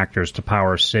modular reactors to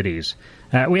power cities?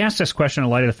 We asked this question in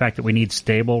light of the fact that we need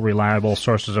stable, reliable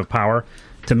sources of power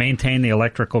to maintain the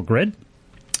electrical grid,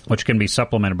 which can be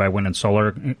supplemented by wind and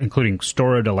solar, including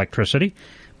stored electricity.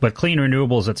 But clean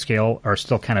renewables at scale are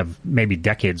still kind of maybe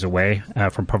decades away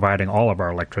from providing all of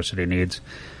our electricity needs.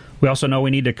 We also know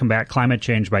we need to combat climate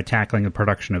change by tackling the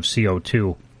production of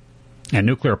CO2. And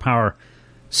nuclear power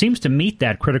seems to meet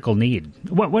that critical need.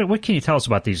 What can you tell us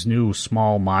about these new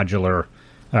small modular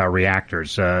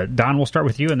reactors? Don, we'll start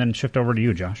with you and then shift over to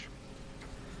you, Josh.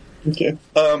 Okay.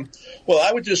 Well,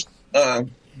 I would just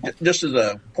as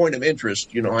a point of interest,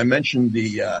 I mentioned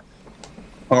the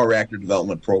Power Reactor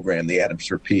Development Program, the Atoms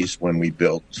for Peace, when we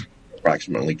built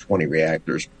approximately 20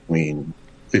 reactors between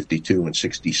 52 and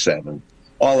 67,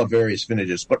 all of various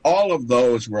vintages, but all of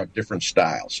those were of different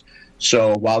styles.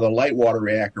 So while the light water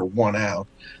reactor won out,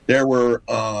 there were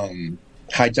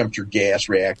high-temperature gas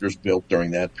reactors built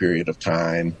during that period of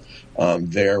time.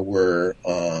 There were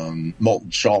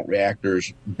molten salt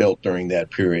reactors built during that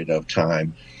period of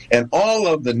time. And all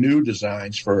of the new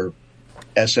designs for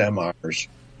SMRs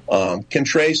can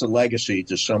trace a legacy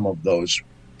to some of those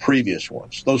previous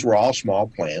ones. Those were all small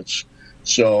plants.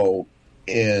 So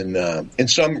in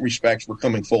some respects, we're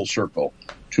coming full circle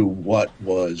to what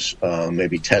was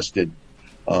maybe tested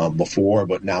before,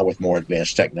 but now with more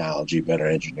advanced technology, better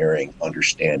engineering,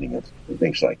 understanding of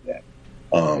things like that.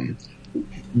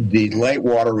 The light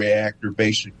water reactor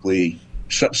basically,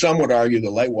 some would argue the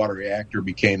light water reactor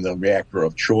became the reactor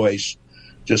of choice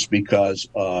just because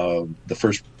the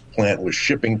first plant was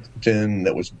Shippington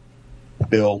that was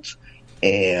built,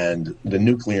 and the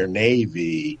nuclear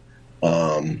navy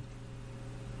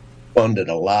funded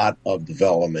a lot of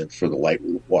development for the light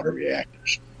water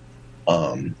reactors.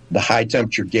 The high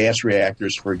temperature gas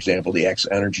reactors, for example, the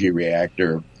X-energy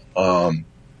reactor, there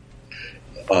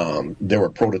were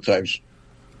prototypes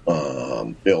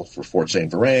built for Fort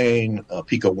St. Vrain,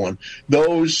 Pico 1.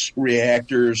 Those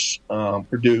reactors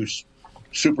produce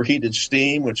superheated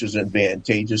steam, which is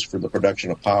advantageous for the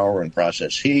production of power and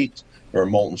process heat. There are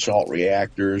molten salt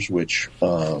reactors, which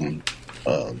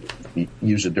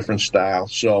use a different style.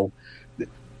 So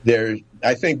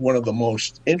I think one of the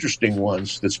most interesting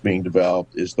ones that's being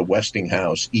developed is the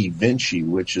Westinghouse eVinci,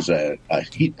 which is a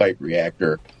heat pipe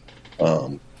reactor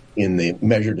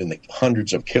measured in the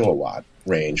hundreds of kilowatt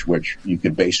range, which you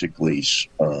could basically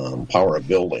power a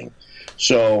building.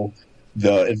 So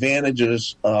the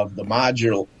advantages of the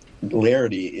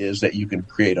modularity is that you can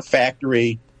create a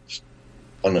factory,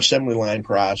 an assembly line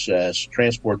process,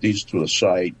 transport these to a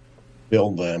site,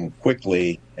 build them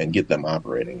quickly, and get them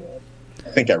operating. I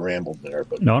think I rambled there,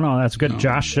 but no, that's good.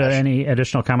 Josh, any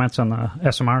additional comments on the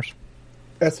SMRs?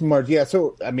 SMRs, yeah.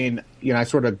 So, I mean, I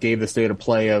sort of gave the state of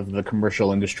play of the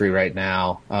commercial industry right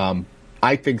now.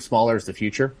 I think smaller is the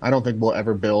future. I don't think we'll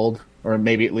ever build, or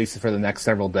maybe at least for the next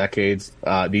several decades,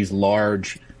 these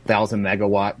large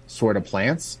 1,000-megawatt sort of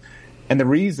plants. And the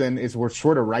reason is we're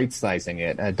sort of right-sizing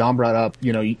it. Don brought up,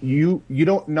 you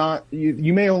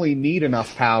may only need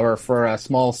enough power for a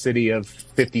small city of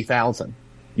 50,000.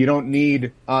 You don't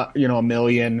need, a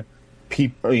million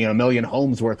people, a million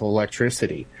homes worth of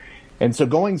electricity. And so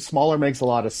going smaller makes a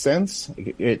lot of sense.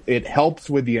 It helps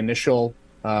with the initial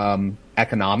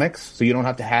economics, so you don't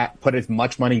have to put as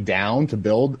much money down to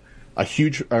build a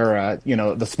huge, or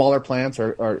the smaller plants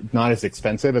are not as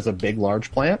expensive as a big,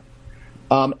 large plant.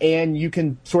 And you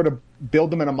can sort of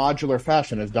build them in a modular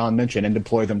fashion, as Don mentioned, and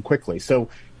deploy them quickly. So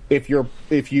if you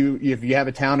have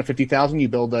a town of 50,000, you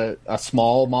build a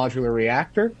small modular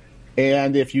reactor,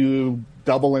 and if you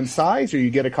double in size or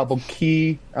you get a couple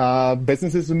key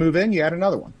businesses to move in, you add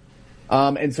another one.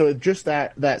 And so just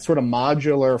that sort of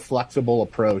modular, flexible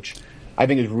approach, I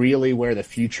think, is really where the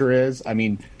future is. I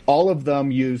mean, all of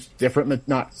them use different,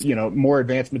 more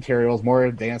advanced materials, more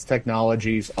advanced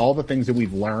technologies, all the things that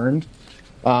we've learned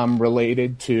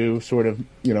related to sort of,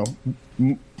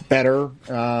 better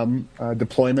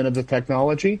deployment of the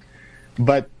technology.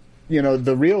 But,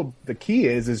 the key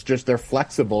is just they're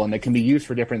flexible and they can be used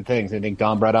for different things. I think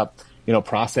Don brought up,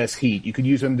 process heat. You could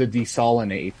use them to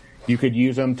desalinate. You could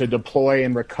use them to deploy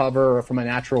and recover from a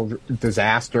natural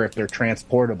disaster if they're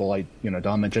transportable.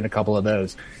 Don mentioned a couple of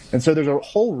those. And so there's a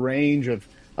whole range of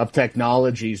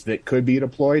technologies that could be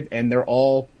deployed, and they're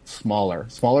all smaller.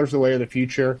 Smaller is the way of the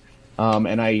future.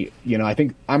 And I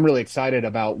think I'm really excited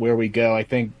about where we go. I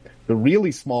think the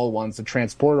really small ones, the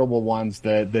transportable ones,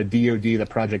 the DoD, the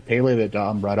Project Pele that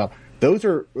Don brought up, those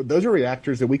are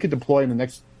reactors that we could deploy in the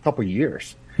next couple of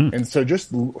years. And so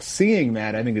just seeing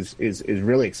that, I think, is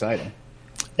really exciting.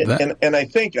 And I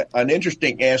think an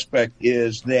interesting aspect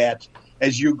is that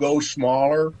as you go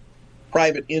smaller,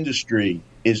 private industry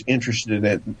is interested in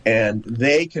it, and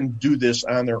they can do this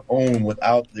on their own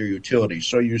without their utilities.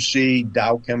 So you see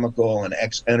Dow Chemical and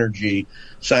X-Energy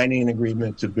signing an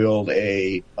agreement to build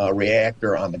a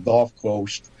reactor on the Gulf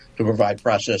Coast to provide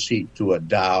process heat to a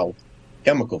Dow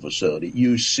Chemical facility.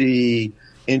 You see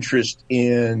interest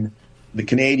in the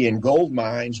Canadian gold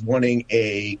mines wanting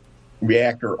a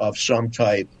reactor of some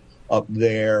type up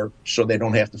there so they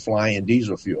don't have to fly in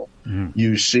diesel fuel. Mm-hmm.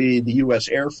 You see the U.S.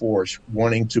 Air Force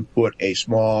wanting to put a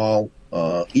small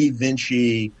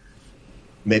eVinci,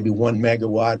 maybe 1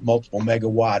 megawatt, multiple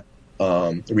megawatt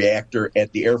reactor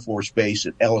at the Air Force Base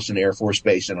at Ellison Air Force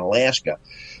Base in Alaska.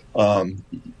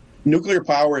 Nuclear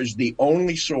power is the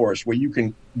only source where you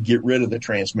can get rid of the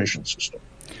transmission system.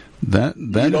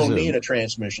 You don't need a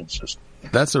transmission system.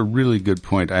 That's a really good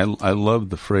point. I love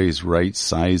the phrase right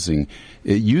sizing.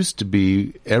 It used to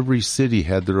be every city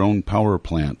had their own power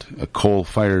plant, a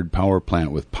coal-fired power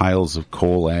plant with piles of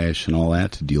coal ash and all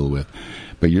that to deal with.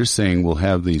 But you're saying we'll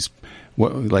have these,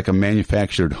 like a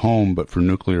manufactured home, but for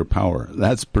nuclear power.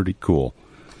 That's pretty cool.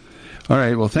 All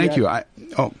right. Well, thank you.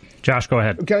 Josh, go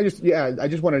ahead. Can I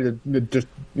just wanted to just,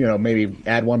 maybe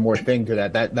add one more thing to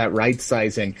that right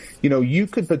sizing. You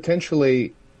could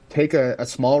potentially take a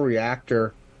small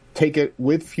reactor, take it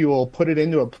with fuel, put it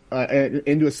into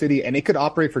a city, and it could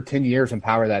operate for 10 years and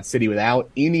power that city without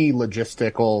any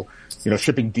logistical,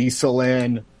 shipping diesel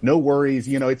in, no worries.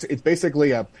 It's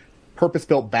basically a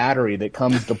purpose-built battery that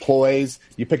comes, deploys,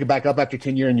 you pick it back up after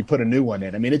 10 years and you put a new one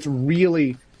in. I mean, it's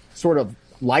really sort of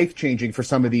life-changing for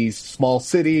some of these small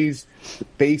cities,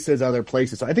 bases, other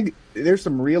places. So I think there's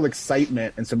some real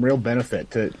excitement and some real benefit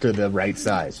to the right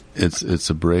size. It's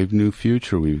a brave new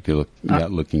future we've got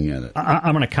looking at it.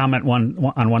 I'm going to comment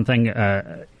on one thing.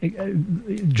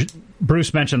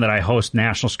 Bruce mentioned that I host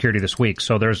National Security this week,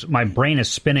 so my brain is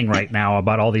spinning right now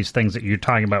about all these things that you're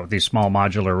talking about with these small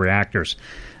modular reactors.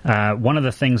 One of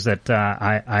the things that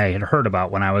I had heard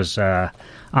about when I was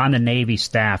on the Navy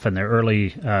staff in the early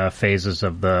phases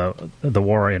of the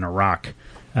war in Iraq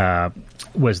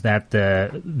was that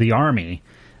the Army,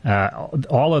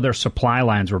 all of their supply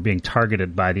lines were being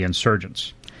targeted by the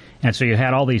insurgents. And so you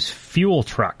had all these fuel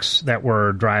trucks that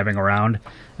were driving around,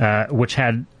 which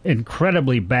had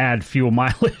incredibly bad fuel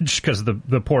mileage because of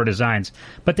the poor designs.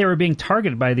 But they were being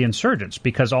targeted by the insurgents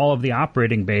because all of the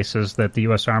operating bases that the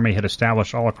U.S. Army had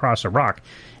established all across Iraq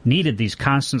needed these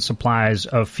constant supplies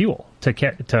of fuel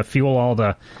to fuel all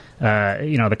the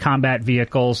combat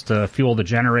vehicles, to fuel the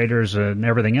generators and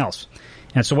everything else.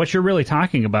 And so what you're really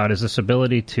talking about is this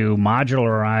ability to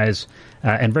modularize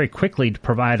and very quickly to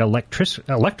provide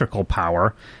electrical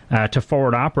power to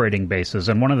forward operating bases.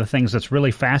 And one of the things that's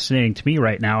really fascinating to me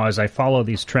right now as I follow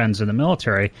these trends in the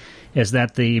military is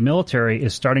that the military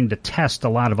is starting to test a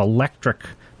lot of electric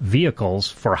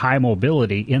vehicles for high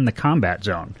mobility in the combat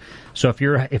zone. So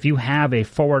if you have a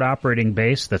forward operating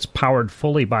base that's powered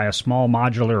fully by a small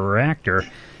modular reactor,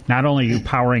 not only are you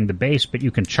powering the base, but you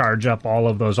can charge up all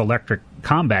of those electric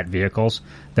combat vehicles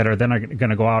that are then going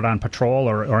to go out on patrol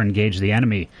or engage the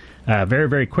enemy very,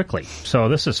 very quickly. So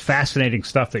this is fascinating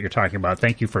stuff that you're talking about.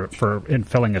 Thank you for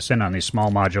filling us in on these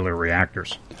small modular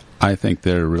reactors. I think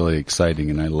they're really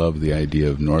exciting, and I love the idea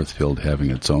of Northfield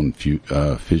having its own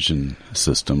fission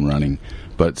system running.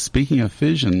 But speaking of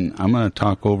fission, I'm going to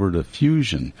talk over to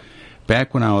fusion.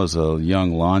 Back when I was a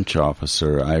young launch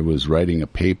officer, I was writing a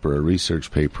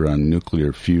research paper on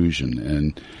nuclear fusion.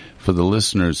 And for the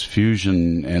listeners,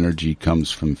 fusion energy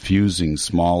comes from fusing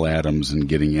small atoms and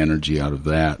getting energy out of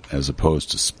that, as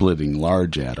opposed to splitting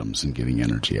large atoms and getting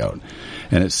energy out.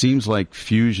 And it seems like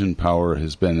fusion power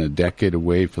has been a decade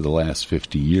away for the last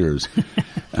 50 years.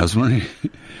 I was wondering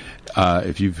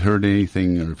if you've heard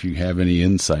anything or if you have any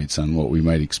insights on what we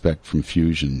might expect from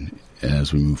fusion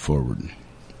as we move forward.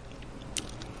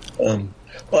 Well,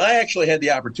 I actually had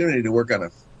the opportunity to work on a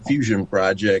fusion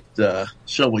project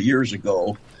several years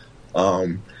ago,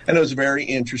 and it was very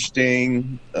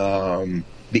interesting. The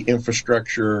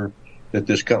infrastructure that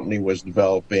this company was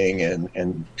developing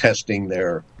and testing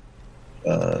their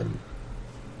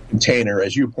container,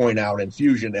 as you point out, in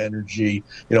fusion energy,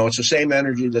 it's the same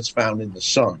energy that's found in the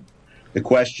sun. The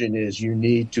question is, you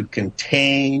need to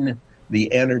contain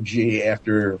the energy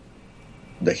after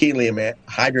the helium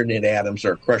hydrogen atoms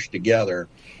are crushed together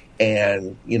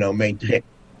and, maintain,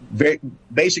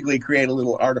 basically create a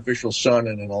little artificial sun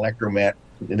and an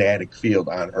electromagnetic field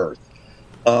on Earth.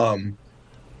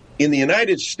 In the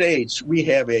United States, we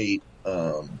have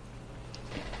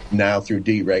now through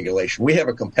deregulation, we have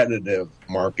a competitive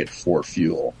market for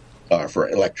fuel, for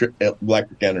electric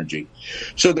energy.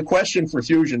 So the question for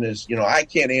fusion is, I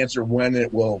can't answer when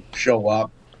it will show up.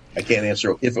 I can't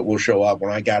answer if it will show up.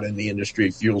 When I got in the industry,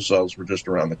 fuel cells were just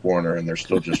around the corner, and they're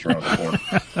still just around the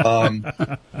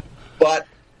corner. But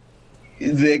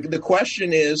the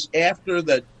question is, after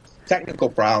the technical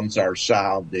problems are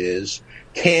solved, is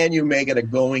can you make it a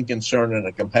going concern in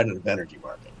a competitive energy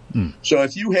market? So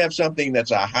if you have something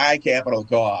that's a high capital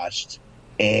cost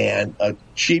and a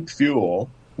cheap fuel,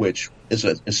 which is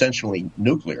essentially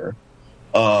nuclear,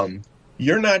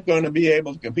 you're not going to be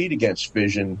able to compete against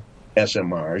fission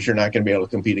SMRs. You're not going to be able to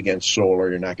compete against solar.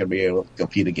 You're not going to be able to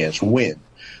compete against wind.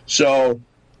 So,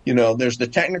 there's the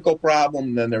technical problem,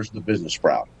 and then there's the business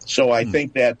problem. So I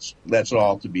think that's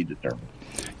all to be determined.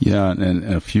 Yeah, and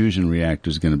a fusion reactor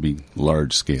is going to be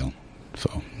large scale.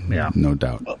 So, no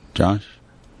doubt. Josh?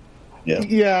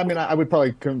 Yeah, I mean, I would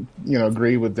probably,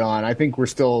 agree with Don. I think we're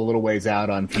still a little ways out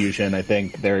on fusion. I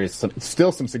think there is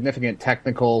still some significant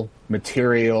technical,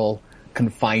 material,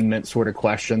 confinement sort of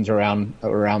questions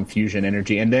around fusion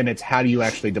energy, and then it's how do you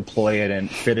actually deploy it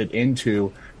and fit it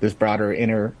into this broader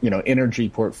energy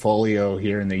portfolio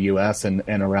here in the U.S. and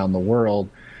around the world.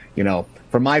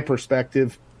 From my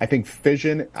perspective, I think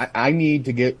fission, I need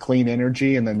to get clean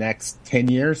energy in the next 10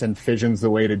 years, and fission's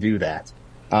the way to do that.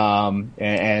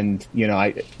 And you know,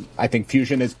 I think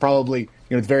fusion is probably, you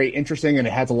know, it's very interesting and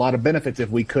it has a lot of benefits if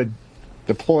we could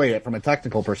deploy it from a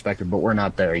technical perspective, but we're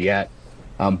not there yet.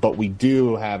 But we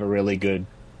do have a really good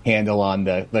handle on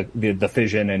the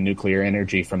fission and nuclear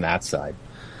energy from that side.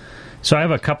 So I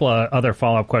have a couple of other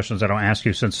follow-up questions I don't ask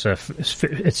you, since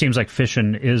it seems like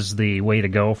fission is the way to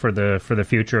go for the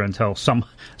future until some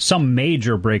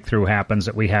major breakthrough happens,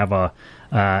 that we have a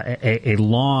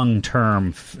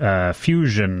long-term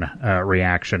fusion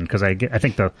reaction. Because I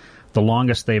think the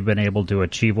longest they've been able to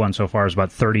achieve one so far is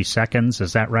about 30 seconds.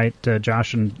 Is that right,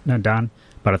 Josh and Don?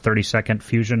 About a 30-second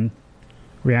fusion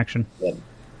reaction? Yeah.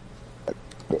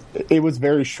 It was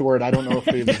very short. I don't know if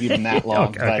it was even that long,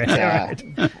 okay.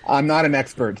 But I'm not an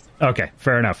expert. Okay,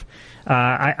 fair enough.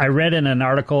 I read in an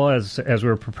article as we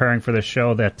were preparing for this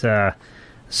show that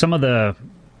some of the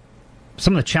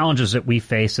challenges that we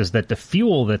face is that the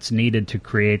fuel that's needed to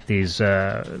create these,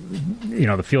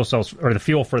 the fuel cells or the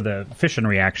fuel for the fission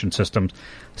reaction systems,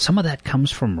 some of that comes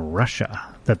from Russia,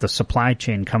 that the supply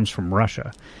chain comes from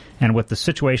Russia. And with the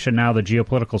situation now, the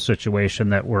geopolitical situation,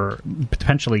 that we're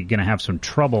potentially going to have some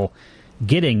trouble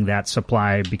getting that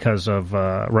supply because of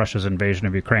Russia's invasion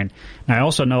of Ukraine. And I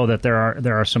also know that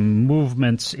there are some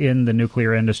movements in the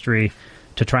nuclear industry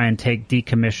to try and take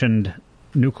decommissioned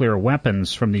nuclear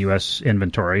weapons from the U.S.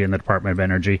 inventory in the Department of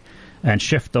Energy and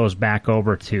shift those back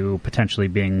over to potentially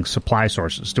being supply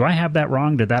sources. Do I have that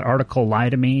wrong? Did that article lie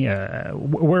to me?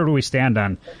 Where do we stand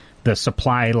on the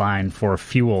supply line for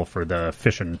fuel for the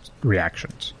fission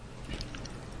reactions?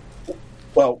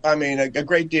 Well, I mean, a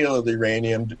great deal of the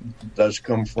uranium does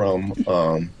come from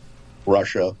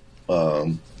Russia.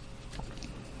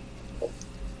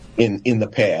 In the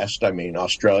past, I mean,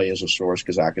 Australia is a source,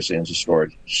 Kazakhstan is a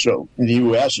source, so the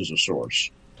U.S. is a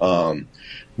source.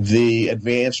 The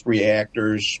advanced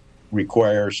reactors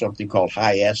require something called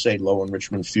high assay, low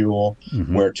enrichment fuel,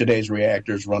 where today's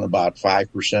reactors run about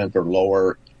 5% or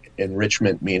lower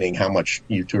enrichment, meaning how much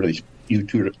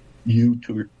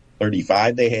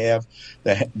U-235 they have.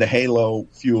 The HALO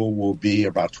fuel will be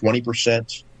about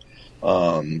 20%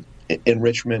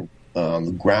 enrichment.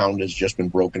 The ground has just been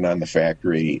broken on the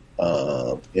factory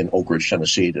in Oak Ridge,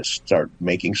 Tennessee, to start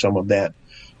making some of that.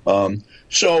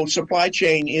 So supply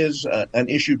chain is an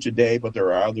issue today, but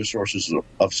there are other sources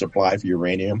of supply for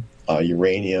uranium.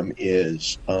 Uranium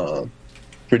is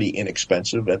pretty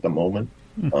inexpensive at the moment.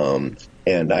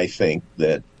 And I think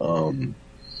that,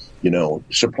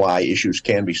 supply issues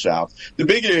can be solved. The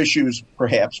bigger issues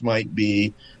perhaps might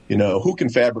be, who can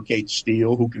fabricate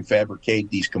steel, who can fabricate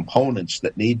these components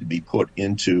that need to be put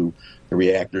into the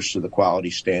reactors to the quality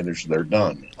standards they're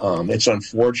done. It's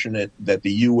unfortunate that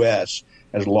the U.S.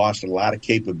 has lost a lot of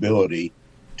capability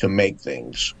to make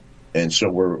things. And so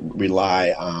we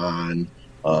rely on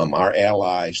our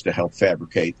allies to help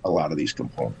fabricate a lot of these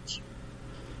components.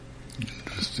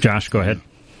 Josh, go ahead.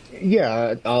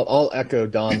 Yeah, I'll echo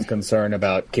Don's concern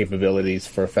about capabilities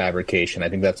for fabrication. I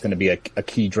think that's going to be a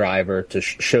key driver to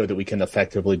show that we can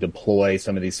effectively deploy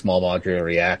some of these small modular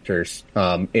reactors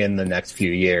in the next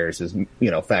few years, is,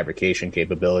 fabrication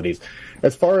capabilities.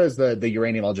 As far as the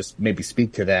uranium, I'll just maybe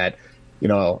speak to that.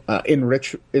 In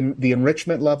the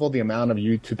enrichment level, the amount of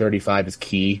U-235 is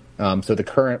key. So the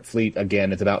current fleet,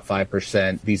 again, is about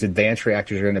 5%. These advanced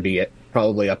reactors are going to be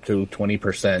probably up to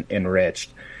 20%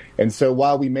 enriched. And so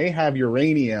while we may have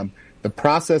uranium, the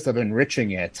process of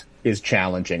enriching it is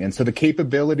challenging. And so the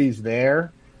capabilities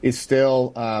there is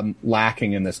still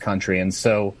lacking in this country. And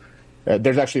so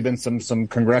there's actually been some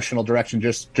congressional direction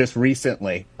just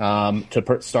recently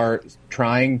to start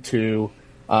trying to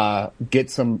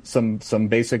get some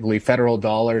basically federal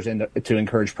dollars to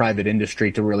encourage private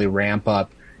industry to really ramp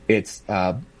up its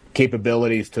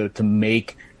capabilities to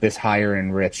make this higher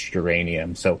enriched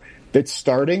uranium. So it's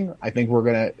starting. I think we're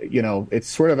going to, it's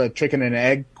sort of a chicken and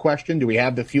egg question. Do we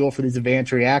have the fuel for these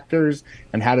advanced reactors,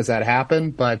 and how does that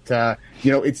happen? But,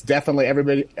 it's definitely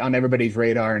everybody's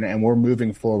radar, and we're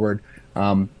moving forward.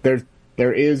 There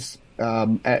is,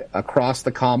 across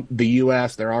the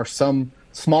U.S., there are some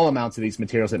small amounts of these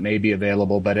materials that may be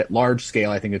available, but at large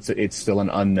scale, I think it's still an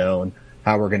unknown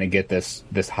how we're going to get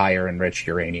this higher enriched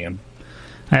uranium.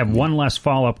 I have one last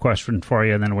follow-up question for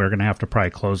you, and then we're going to have to probably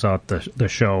close out the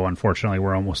show. Unfortunately,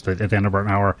 we're almost at the end of our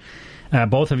hour.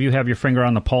 Both of you have your finger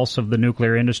on the pulse of the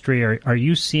nuclear industry. Are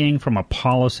you seeing, from a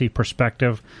policy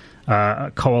perspective,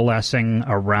 coalescing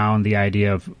around the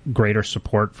idea of greater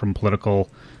support from political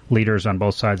leaders on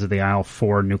both sides of the aisle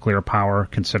for nuclear power,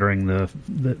 considering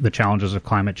the challenges of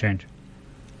climate change?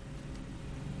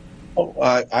 Oh,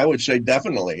 I would say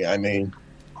definitely. I mean,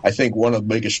 I think one of the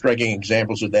biggest striking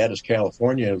examples of that is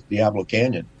California, Diablo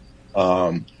Canyon.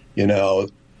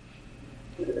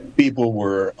 People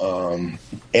were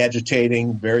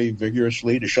agitating very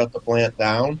vigorously to shut the plant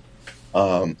down,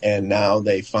 and now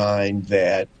they find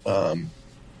that,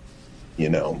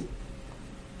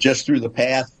 just through the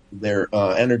path their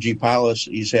energy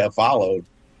policies have followed,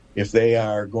 if they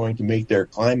are going to meet their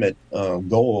climate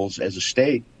goals as a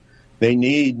state, they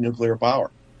need nuclear power.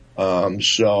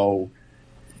 So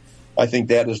I think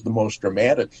that is the most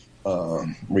dramatic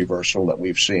reversal that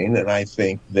we've seen, and I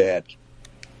think that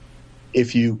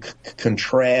if you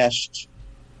contrast,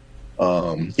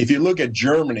 if you look at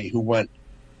Germany, who went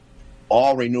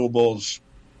all renewables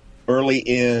early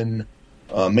in,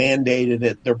 mandated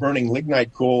it, they're burning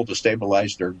lignite coal to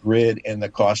stabilize their grid, and the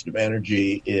cost of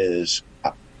energy is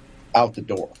out the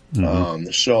door.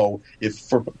 Mm-hmm. So if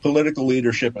for political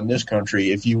leadership in this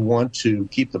country, if you want to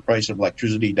keep the price of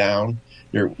electricity down,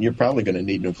 you're probably going to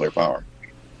need nuclear power.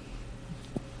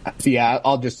 Yeah,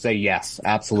 I'll just say yes,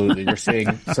 absolutely. You're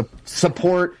seeing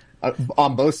support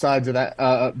on both sides of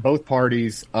that, both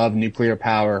parties of nuclear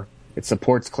power. It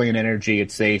supports clean energy.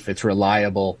 It's safe. It's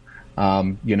reliable.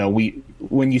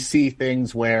 When you see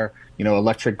things where,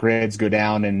 electric grids go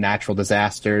down in natural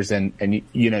disasters and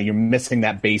you're missing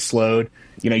that base load,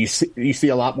 you see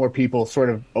a lot more people sort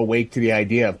of awake to the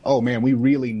idea of, oh man, we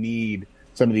really need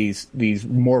some of these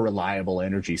more reliable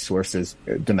energy sources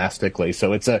domestically.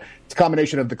 So it's a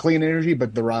combination of the clean energy,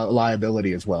 but the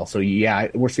reliability as well. So yeah,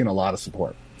 we're seeing a lot of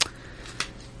support.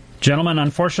 Gentlemen,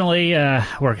 unfortunately,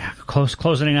 we're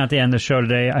closing out the end of the show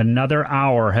today. Another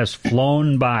hour has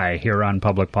flown by here on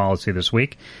Public Policy This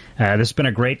Week. This has been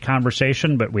a great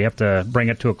conversation, but we have to bring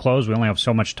it to a close. We only have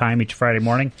so much time each Friday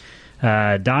morning.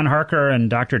 Don Harker and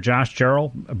Dr. Josh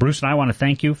Jarrell, Bruce and I want to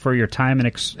thank you for your time and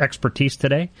expertise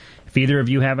today. If either of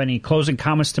you have any closing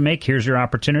comments to make, here's your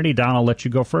opportunity. Don, I'll let you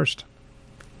go first.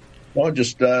 Well,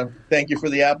 just thank you for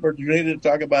the opportunity to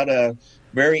talk about a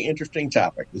very interesting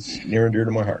topic. It's near and dear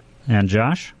to my heart. And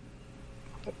Josh?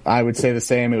 I would say the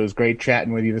same. It was great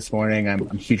chatting with you this morning. I'm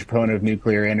a huge proponent of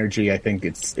nuclear energy. I think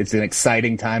it's an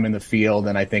exciting time in the field,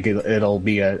 and I think it'll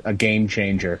be a game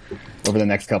changer over the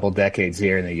next couple decades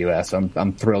here in the U.S.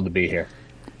 I'm thrilled to be here.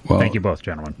 Well, thank you both,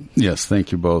 gentlemen. Yes,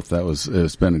 thank you both.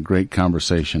 It's been a great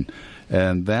conversation.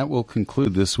 And that will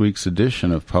conclude this week's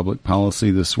edition of Public Policy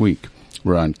This Week.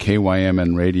 We're on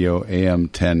KYMN Radio AM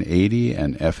 1080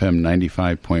 and FM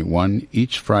 95.1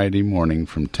 each Friday morning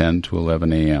from 10 to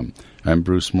 11 a.m. I'm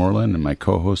Bruce Morlan, and my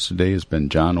co-host today has been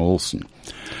John Olson.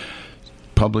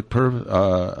 Public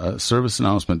service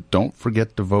announcement, don't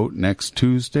forget to vote next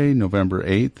Tuesday, November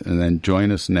 8th, and then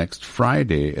join us next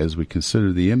Friday as we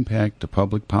consider the impact of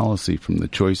public policy from the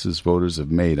choices voters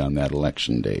have made on that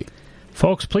election day.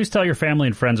 Folks, please tell your family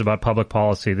and friends about Public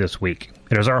Policy This Week.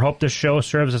 It is our hope this show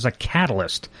serves as a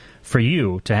catalyst for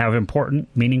you to have important,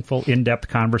 meaningful, in-depth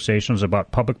conversations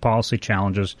about public policy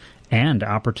challenges and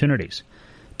opportunities.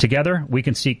 Together, we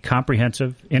can seek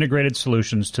comprehensive, integrated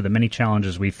solutions to the many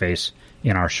challenges we face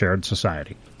in our shared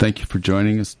society. Thank you for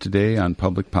joining us today on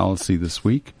Public Policy This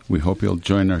Week. We hope you'll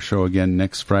join our show again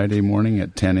next Friday morning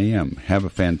at 10 a.m. Have a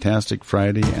fantastic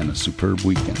Friday and a superb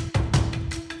weekend.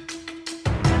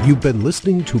 You've been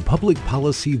listening to Public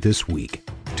Policy This Week.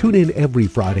 Tune in every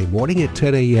Friday morning at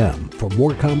 10 a.m. for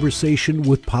more conversation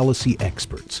with policy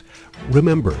experts.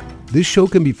 Remember, this show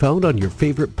can be found on your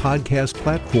favorite podcast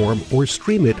platform or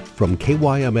stream it from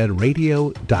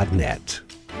kymnradio.net.